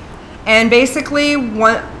up. And basically,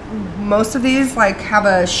 most of these like have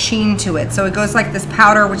a sheen to it. So it goes like this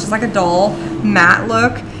powder, which is like a dull matte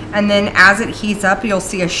look. And then as it heats up, you'll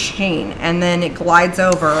see a sheen, and then it glides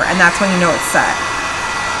over, and that's when you know it's set.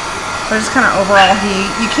 So just kind of overall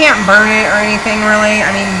heat. You can't burn it or anything really.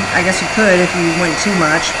 I mean, I guess you could if you went too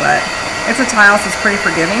much, but it's a tile, so it's pretty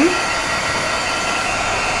forgiving.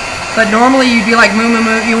 But normally you'd be like, moo, moo,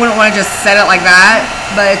 moo. You wouldn't want to just set it like that,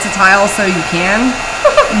 but it's a tile, so you can.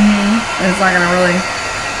 And it's not gonna really.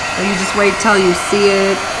 So you just wait till you see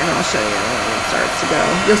it, and I'll show you when it starts to go.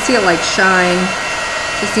 You'll see it like shine.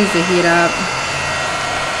 Just needs to heat up.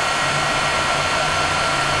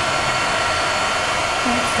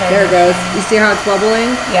 There it goes. You see how it's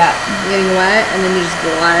bubbling? Yeah. Getting wet, and then you just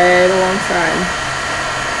glide alongside.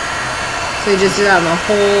 So you just do that on the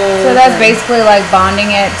whole So that's thing. basically like bonding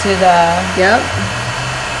it to the... Yep.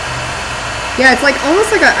 Yeah, it's like almost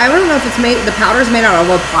like a, I don't know if it's made, the powder's made out of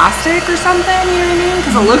a plastic or something, you know what I mean?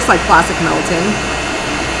 Because it looks like plastic melted.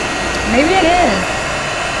 Maybe it is.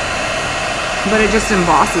 But it just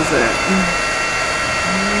embosses it.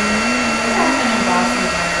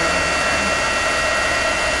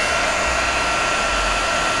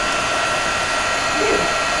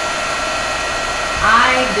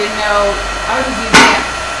 I didn't know, I was just using it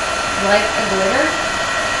like a glitter.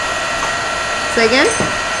 Say again?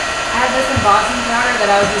 I had this embossing powder that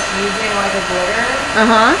I was just using like a glitter.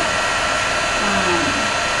 Uh-huh. I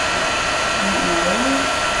don't know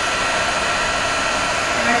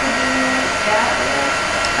if I could do that with it.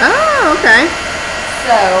 Oh, okay.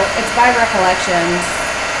 So, it's by Recollections.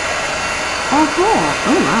 Oh, cool.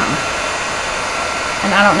 Oh, wow.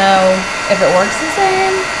 And I don't know if it works the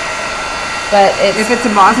same, but it's... If it's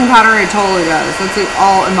embossing powder, it totally does. That's it,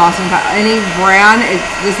 all embossing powder. Any brand, it's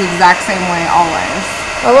this exact same way always.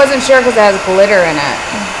 I wasn't sure because it has glitter in it.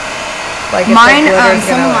 Like if Mine, the glitter's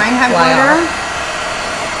some of gonna mine have fly glitter,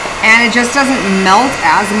 off. and it just doesn't melt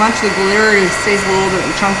as much. The glitter it stays a little bit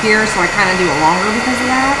chunkier, so I kind of do it longer because of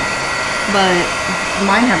that. But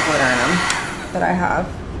mine have glitter in them that I have,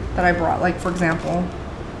 that I brought. Like, for example,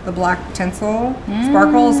 the black tinsel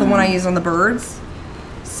sparkle is the one I use on the birds.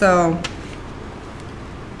 So,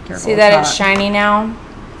 careful See with that it's shiny now?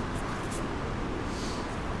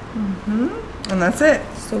 And that's it.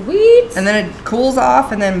 Sweet. And then it cools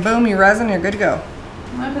off, and then boom, you resin, you're good to go.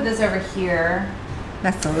 I'm gonna put this over here.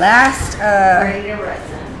 That's the last, Ready to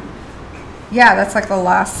resin. yeah, that's like the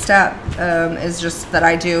last step, is just that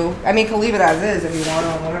I do. I mean, you can leave it as is if you want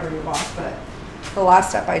on whatever you bought, but the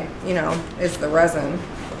last step is the resin.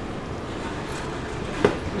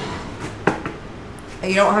 And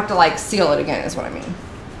you don't have to like seal it again, is what I mean.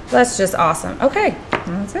 That's just awesome. Okay,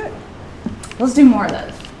 And that's it. let's do more of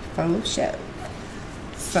those. Oh shit.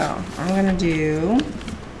 So I'm gonna do,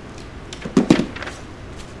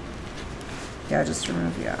 yeah, just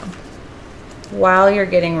remove, yeah. While you're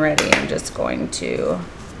getting ready, I'm just going to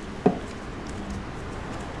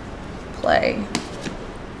play.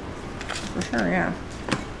 For sure, yeah.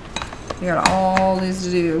 You got all these to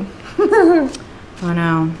do. Oh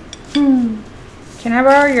no. Can I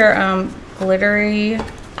borrow your glittery?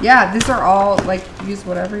 Yeah, these are all, like, use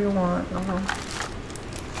whatever you want.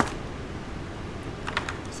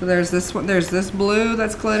 So there's this one, there's this blue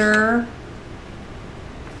that's glitter.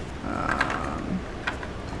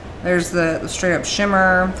 There's the straight up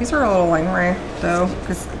shimmer. These are a little angry though,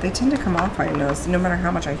 because they tend to come off, I noticed, no matter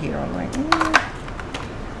how much I heat them. Like,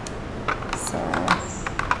 So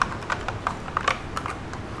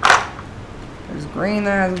there's green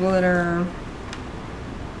that has glitter.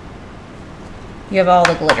 You have all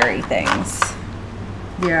the glittery things.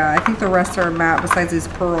 Yeah, I think the rest are matte besides these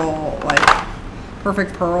pearl, like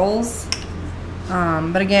perfect pearls.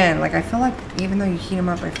 But again, like I feel like even though you heat them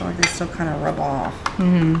up, I feel like they still kind of rub off.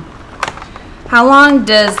 How long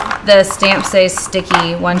does the stamp stay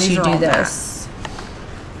sticky once These you are do all this?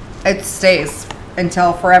 It stays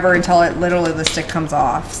until forever, until it literally the stick comes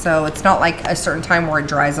off. So it's not like a certain time where it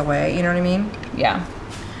dries away. You know what I mean? Yeah.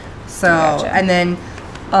 So Gotcha. and then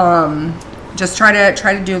just try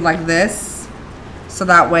to do like this, so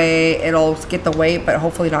that way it'll get the weight, but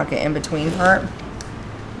hopefully not get in between part.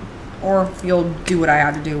 Or you'll do what I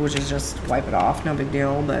had to do, which is just wipe it off. No big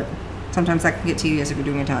deal, but sometimes that can get tedious if you're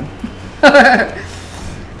doing a ton.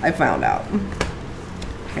 I found out.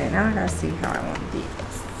 Okay, now I gotta see how I want these.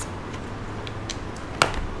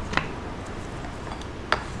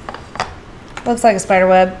 Looks like a spider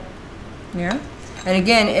web. Yeah. And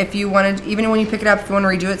again, if you wanted, even when you pick it up, if you want to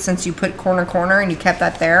redo it, since you put corner and you kept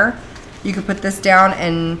that there, you could put this down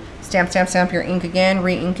and stamp your ink again,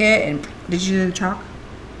 re-ink it. And did you do the chalk?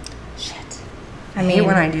 Shit. I hate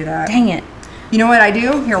when I do that. Dang it. You know what I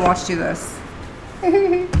do? Here, watch do this.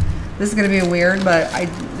 This is gonna be weird, but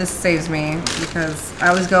this saves me because I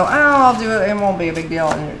always go, oh, I'll do it. It won't be a big deal,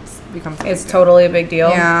 and it becomes. It's totally a big deal.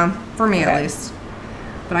 Yeah, for me Okay. at least.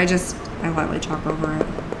 But I lightly chalk over it,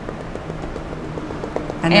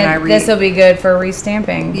 and then this will be good for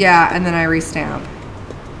restamping. Yeah, and then I restamp.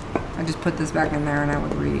 I just put this back in there, and I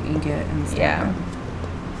would re-ink it and stamp it.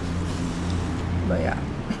 But yeah.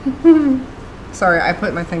 Sorry, I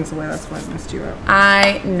put my things away. That's why I messed you up.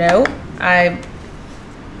 I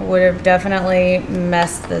would have definitely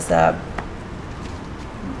messed this up.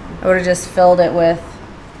 I would have just filled it with.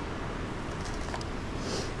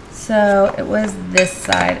 So it was this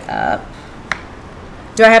side up.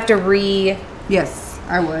 Do I have to Yes,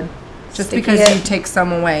 I would. Just Sticky because it? you take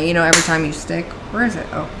some away, you know, every time you stick. Where is it?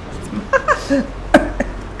 Oh.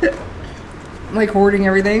 I'm like hoarding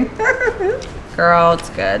everything. Girl, it's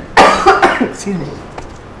good. Excuse me.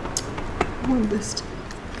 I want this to be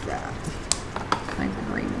that. Like the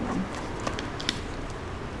green one.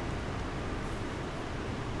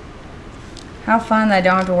 How fun that I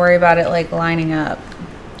don't have to worry about it like lining up.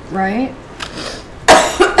 Right?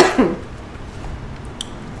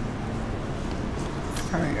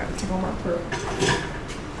 Alright, gotta tickle my throat.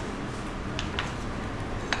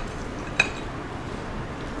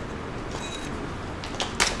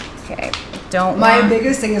 Okay. Don't My want-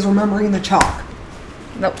 biggest thing is remembering the chalk.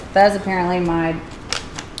 Nope, that's apparently my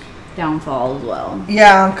downfall as well.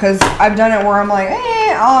 Yeah, because I've done it where I'm like,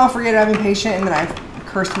 I'll forget I'm impatient, and then I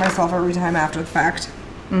curse myself every time after the fact.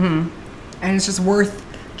 Mm-hmm. And it's just worth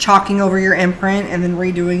chalking over your imprint and then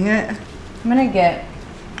redoing it. I'm gonna get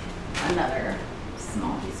another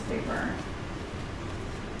small piece of paper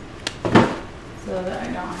so that I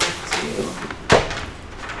don't have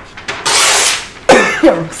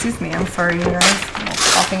to. Excuse me, I'm sorry, you guys. I'm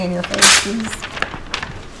coughing in your face, please.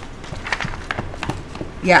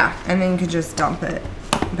 Yeah, and then you could just dump it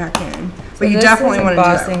back in. But you definitely want to do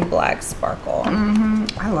Embossing that. black sparkle.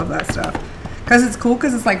 I love that stuff. Because it's cool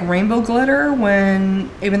because it's like rainbow glitter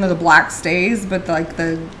when, even though the black stays, but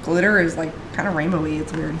the glitter is like kind of rainbowy.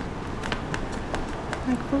 It's weird.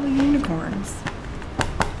 Like full of unicorns.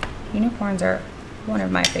 Unicorns are one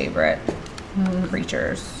of my favorite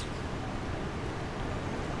creatures.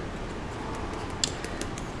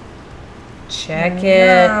 Check it.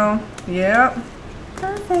 There we go. Yep.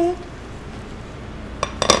 Perfect.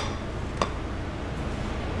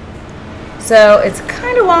 So it's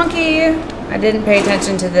kind of wonky. I didn't pay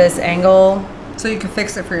attention to this angle. So you can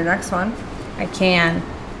fix it for your next one. I can.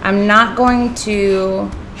 I'm not going to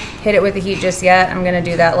hit it with the heat just yet. I'm going to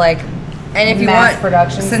do that like And if you mass want,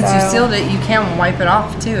 production since style. you sealed it, you can wipe it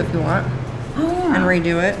off too if you want Oh, yeah. and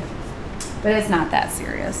redo it. But it's not that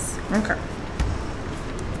serious. Okay.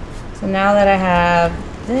 So now that I have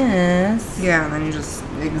this, Yeah, and then you just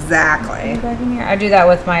put exactly. it back in here. I do that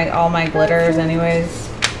with all my glitters, anyways.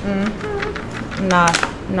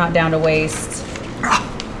 Not down to waste.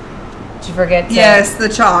 Did you forget to? Yes, the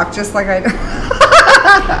chalk, just like I.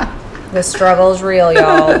 The struggle's real,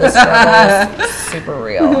 y'all. The struggle's super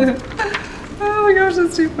real. Oh my gosh,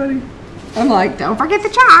 that's too funny. I'm like, don't forget the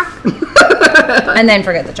chalk. And then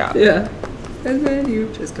forget the chalk. Yeah. And then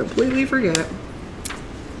you just completely forget.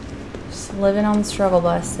 Just living on the struggle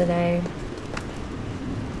bus today.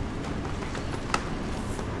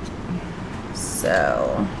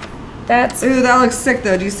 So that's Ooh, that looks sick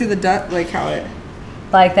though. Do you see the dot? Like how it.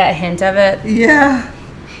 like that hint of it. Yeah.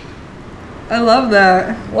 I love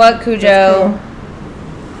that. What, Cujo? That's cool.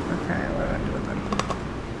 Okay, what do I do with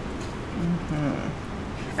them?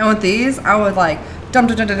 And with these, I would like dump,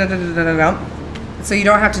 dump, dump, dump, dump, dump, dump. So you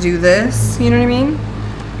don't have to do this, you know what I mean?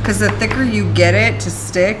 Because the thicker you get it to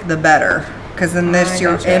stick, the better. Because then I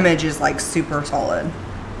your gotcha. image is like super solid.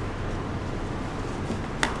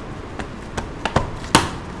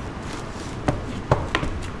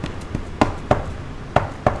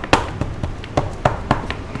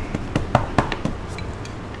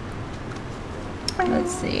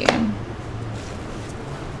 Let's see.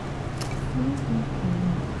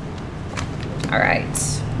 All right.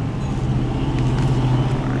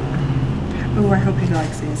 Oh, I hope he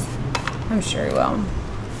likes these. I'm sure he will.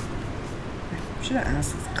 Should have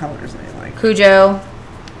asked the colors they like. Cujo.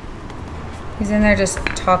 He's in there just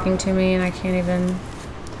talking to me and I can't even.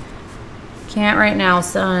 Can't right now,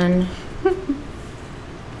 son.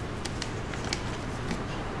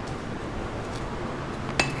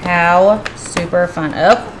 How super fun.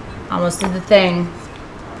 Oh, almost did the thing.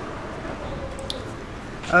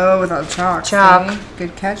 Oh, without chalk. Chalk. See?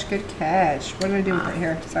 Good catch, good catch. What did I do with it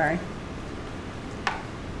here? Sorry.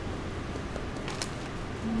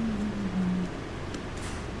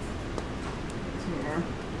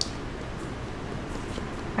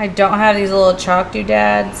 I don't have these little chalk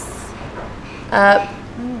doodads up.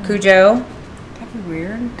 Cujo. That'd be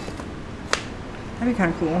weird. That'd be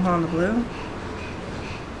kind of cool, huh, on the blue?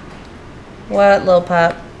 What, little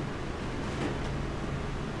pup?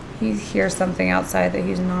 He hears something outside that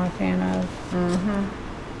he's not a fan of.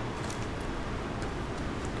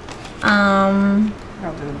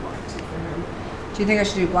 I'll do the black tint for him. Do you think I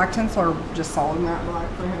should do black tints or just solid matte black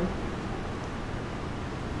for him?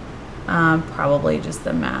 Probably just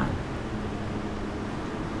the matte.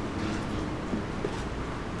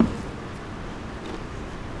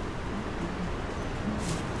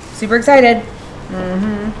 Super excited.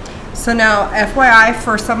 So now, FYI,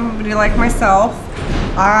 for somebody like myself,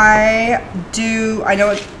 I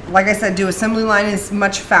know, like I said, do assembly line is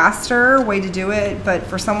much faster way to do it, but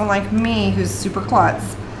for someone like me who's super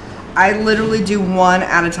klutz, I literally do one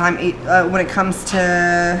at a time when it comes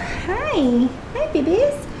to, hi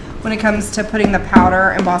babies, when it comes to putting the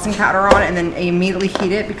powder, embossing powder on, and then immediately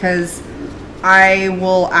heat it, because I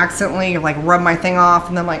will accidentally like rub my thing off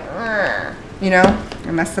and then like, you know,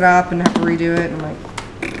 I mess it up and have to redo it and like,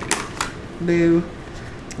 boo,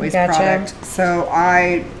 waste product. So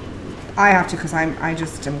I have to, because I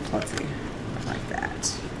just am klutzy like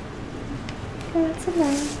that. That's a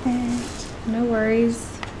like that. No worries.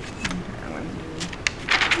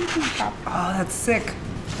 Oh, that's sick.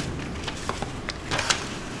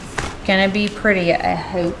 Gonna be pretty, I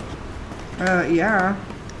hope. Yeah.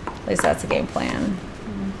 At least that's a game plan.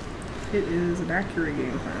 It is an accurate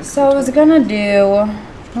game plan. So I was gonna do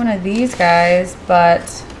one of these guys, but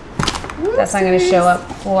that's not gonna show up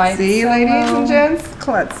quite. See, so ladies well. and gents,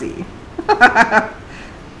 klutzy.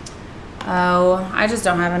 Oh, I just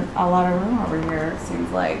don't have a lot of room over here, it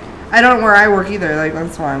seems like. I don't know where I work either. Like,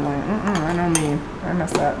 that's why I'm like, I know me. I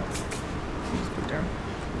messed up. Just put down.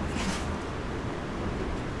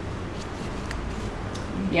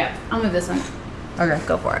 Yeah, I'll move this one. Okay.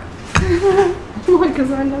 Go for it.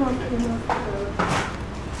 Because I know I'm doing that.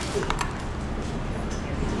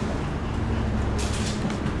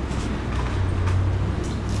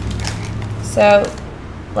 So,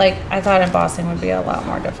 like, I thought embossing would be a lot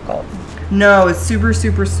more difficult. No, it's super,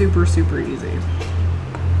 super, super, super easy.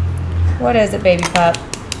 What is it, baby pup?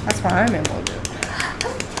 That's why I'm able to do it.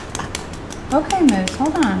 Okay, Moose,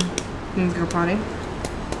 hold on. You need to go potty?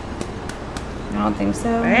 I don't think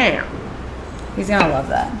so. Bam. He's gonna love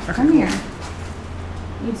that. Okay, Come cool. here.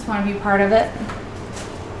 You just want to be part of it?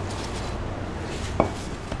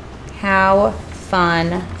 How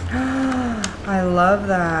fun. I love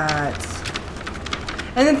that.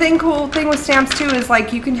 And the cool thing with stamps too is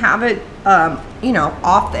like you can have it, you know,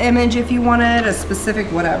 off the image if you wanted, a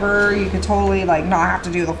specific whatever. You could totally like not have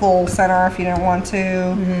to do the full center if you didn't want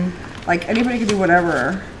to. Like anybody could do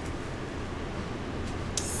whatever.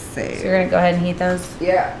 So you're gonna go ahead and heat those?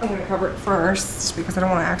 Yeah, I'm gonna cover it first because I don't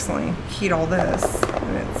want to accidentally heat all this.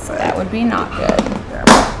 And it's, That would be not good. yeah.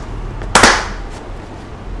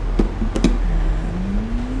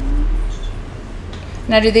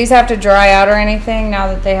 Now, do these have to dry out or anything now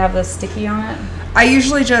that they have the sticky on it? I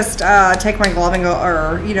usually just take my glove and go,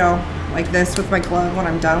 or you know, like this with my glove when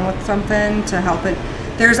I'm done with something to help it.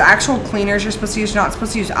 There's actual cleaners you're supposed to use. You're not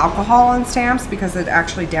supposed to use alcohol on stamps because it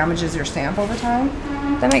actually damages your stamp over time.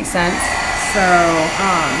 That makes sense. So,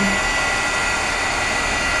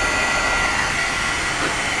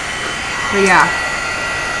 but yeah.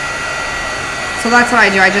 So that's what I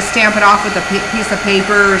do. I just stamp it off with a piece of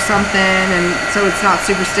paper or something, and so it's not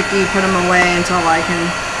super sticky. Put them away until I can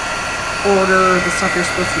order the stuff you're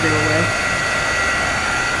supposed to do with.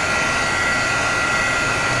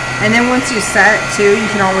 And then once you set too, you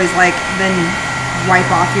can always like then wipe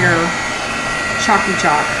off your chalky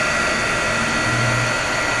chalk.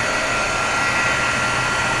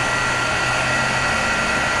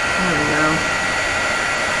 There we go.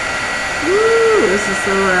 Woo, this is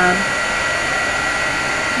so rad.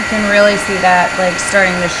 You can really see that like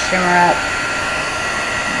starting to shimmer up.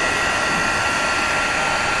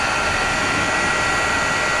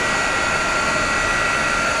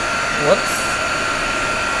 Whoops.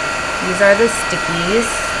 These are the stickies.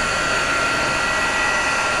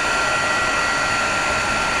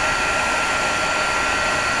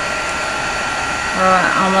 Oh,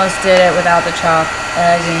 I almost did it without the chalk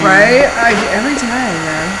again. Right? Every time,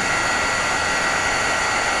 man.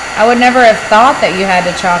 I would never have thought that you had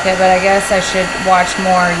to chalk it, but I guess I should watch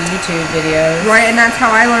more YouTube videos. Right, and that's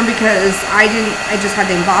how I learned because I just had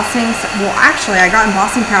the embossing. Well, actually, I got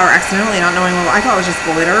embossing powder accidentally, not knowing what, I thought it was just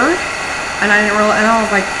glitter. And I didn't really, and I was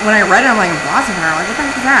like, when I read it, I'm like, embossing powder, like, what the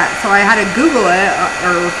heck is that? So I had to Google it,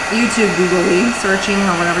 or YouTube Google-y, searching,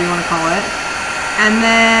 or whatever you want to call it. And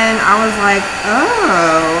then I was like,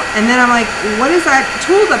 oh. And then I'm like, what is that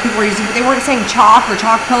tool that people are using? But they weren't saying chalk or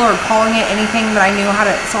chalk pill or calling it anything that I knew how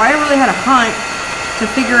to. So I really had to hunt to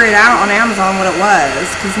figure it out on Amazon what it was.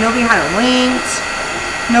 Because nobody had it linked.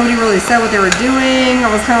 Nobody really said what they were doing. I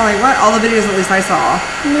was kind of like, what? All the videos at least I saw.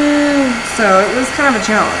 So it was kind of a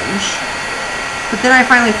challenge. But then I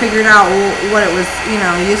finally figured out what it was, you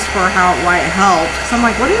know, used for, why it helped. So I'm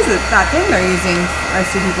like, what is it? That thing they're using? I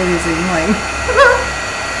see people using, like.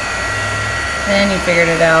 Then you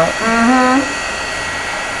figured it out.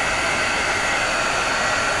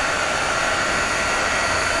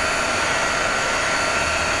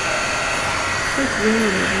 It's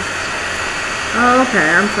weird. Oh,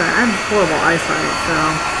 okay. I'm sorry. I have horrible eyesight, so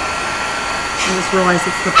I just realized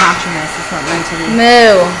it's the patchiness. It's not meant to be.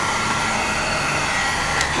 Moo.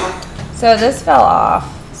 So this fell off.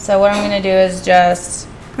 So what I'm going to do is just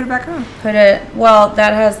put it back on. Well,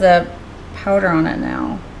 that has the powder on it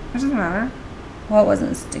now. It doesn't matter. Well, it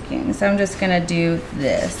wasn't sticking. So I'm just going to do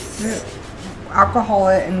this. Alcohol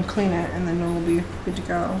it and clean it, and then it'll be good to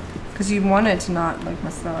go. Because you want it to not, like,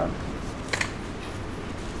 mess up.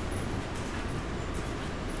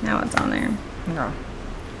 Now it's on there. No.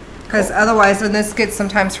 Because otherwise, and this gets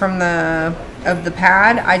sometimes from the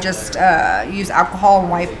pad, I just use alcohol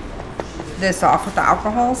and wipe this off with the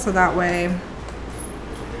alcohol, so that way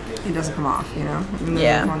it doesn't come off, you know?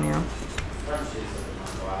 Yeah. On you.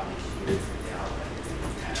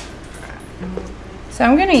 So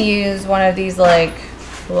I'm gonna use one of these like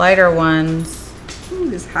lighter ones.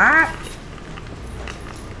 Ooh, it's hot.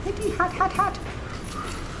 Maybe hot, hot, hot.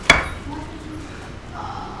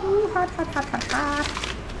 Ooh, hot, hot, hot, hot, hot.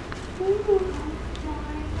 Ooh.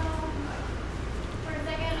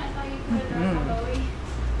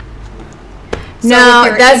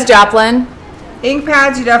 No, that's Joplin. Ink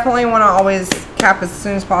pads, you definitely want to always cap as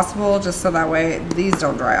soon as possible, just so that way these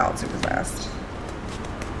don't dry out super fast.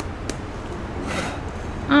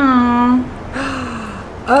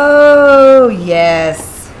 Oh,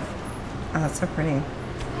 yes. Oh, that's so pretty.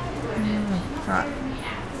 Hot.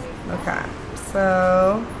 Okay,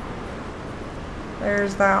 so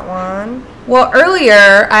there's that one. Well,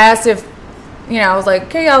 earlier I asked if, you know, I was like,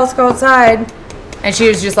 okay, y'all, let's go outside. And she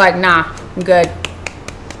was just like, nah, I'm good.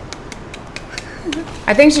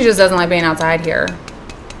 I think she just doesn't like being outside here.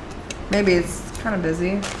 Maybe it's kind of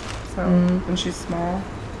busy, so when she's small.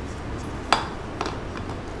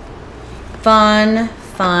 Fun,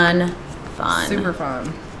 fun, fun. Super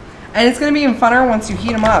fun. And it's going to be even funner once you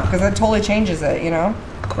heat them up, because that totally changes it, you know?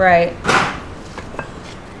 Right.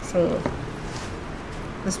 So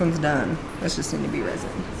this one's done. This just need to be resin.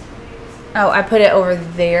 Oh, I put it over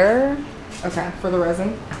there. Okay, for the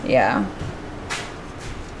resin? Yeah.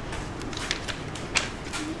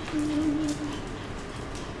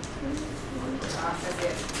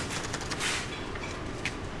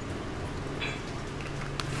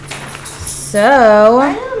 So,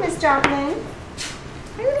 Hello, Miss Joplin.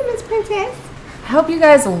 Hello, Miss Princess. I hope you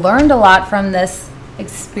guys learned a lot from this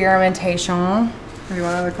experimentation. Maybe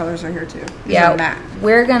one other colors are here too. These Yeah, are matte.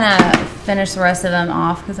 we're gonna finish the rest of them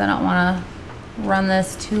off because I don't want to run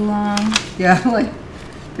this too long. Yeah, like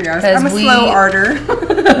 3 hours. I'm a slow arter.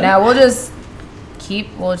 No, we'll just keep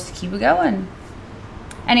it going.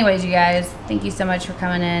 Anyways, you guys, thank you so much for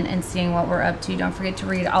coming in and seeing what we're up to. Don't forget to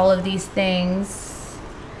read all of these things.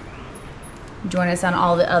 Join us on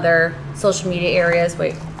all the other social media areas.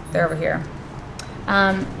 Wait, they're over here.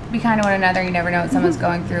 Be kind to one another. You never know what someone's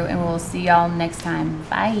going through, and we'll see y'all next time.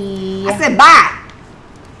 Bye. I said bye.